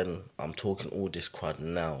again, I'm talking all this crud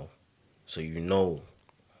now, so you know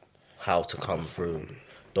how to come through.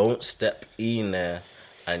 Don't step in there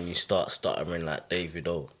and you start stuttering like David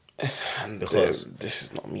O. Because this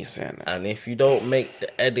is not me saying that. And if you don't make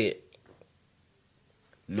the edit,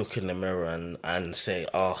 look in the mirror and say,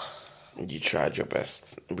 you tried your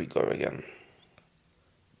best, we go again.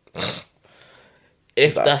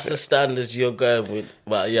 If that's the standards you're going with,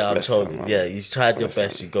 well, yeah, I'm told you. Yeah, you tried your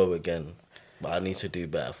best, you go again. But I need to do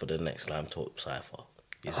better for the next Slam Talk Cypher.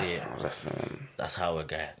 You see it? That's how we're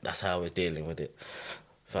going. That's how we're dealing with it.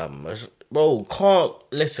 Fam, bro,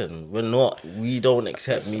 we don't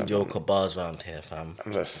accept mediocre bars around here, fam.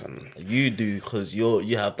 Listen. You do, because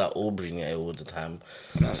you have that Aubrey in your ear all the time.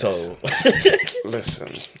 So,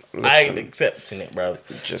 listen. I ain't accepting it, bruv.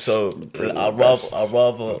 I'd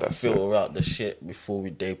rather filter out the shit before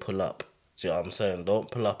they pull up. Do you know what I'm saying? Don't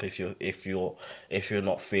pull up if you're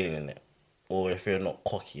not feeling it, or if you're not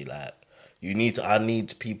cocky. Like, I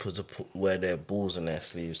need people to wear their balls in their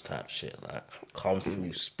sleeves type shit. Like, come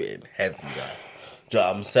through spitting heavy. Like, do you know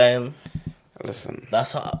what I'm saying? Listen,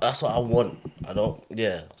 that's what I want.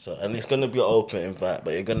 So, and it's gonna be an open invite,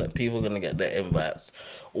 but people are gonna get their invites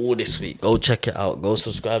all this week. Go check it out. Go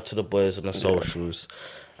subscribe to the boys on the socials,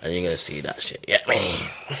 and you're gonna see that shit. Yeah, man.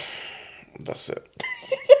 That's it.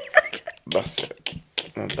 That's it.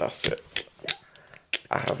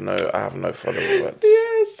 I have no further words.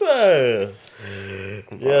 Yes, sir.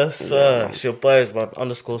 Yes, sir. It's your boys, man.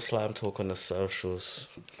 _Slam Talk on the socials.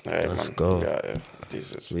 Hey, Let's man. go. Yeah.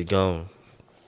 Jesus. We gone.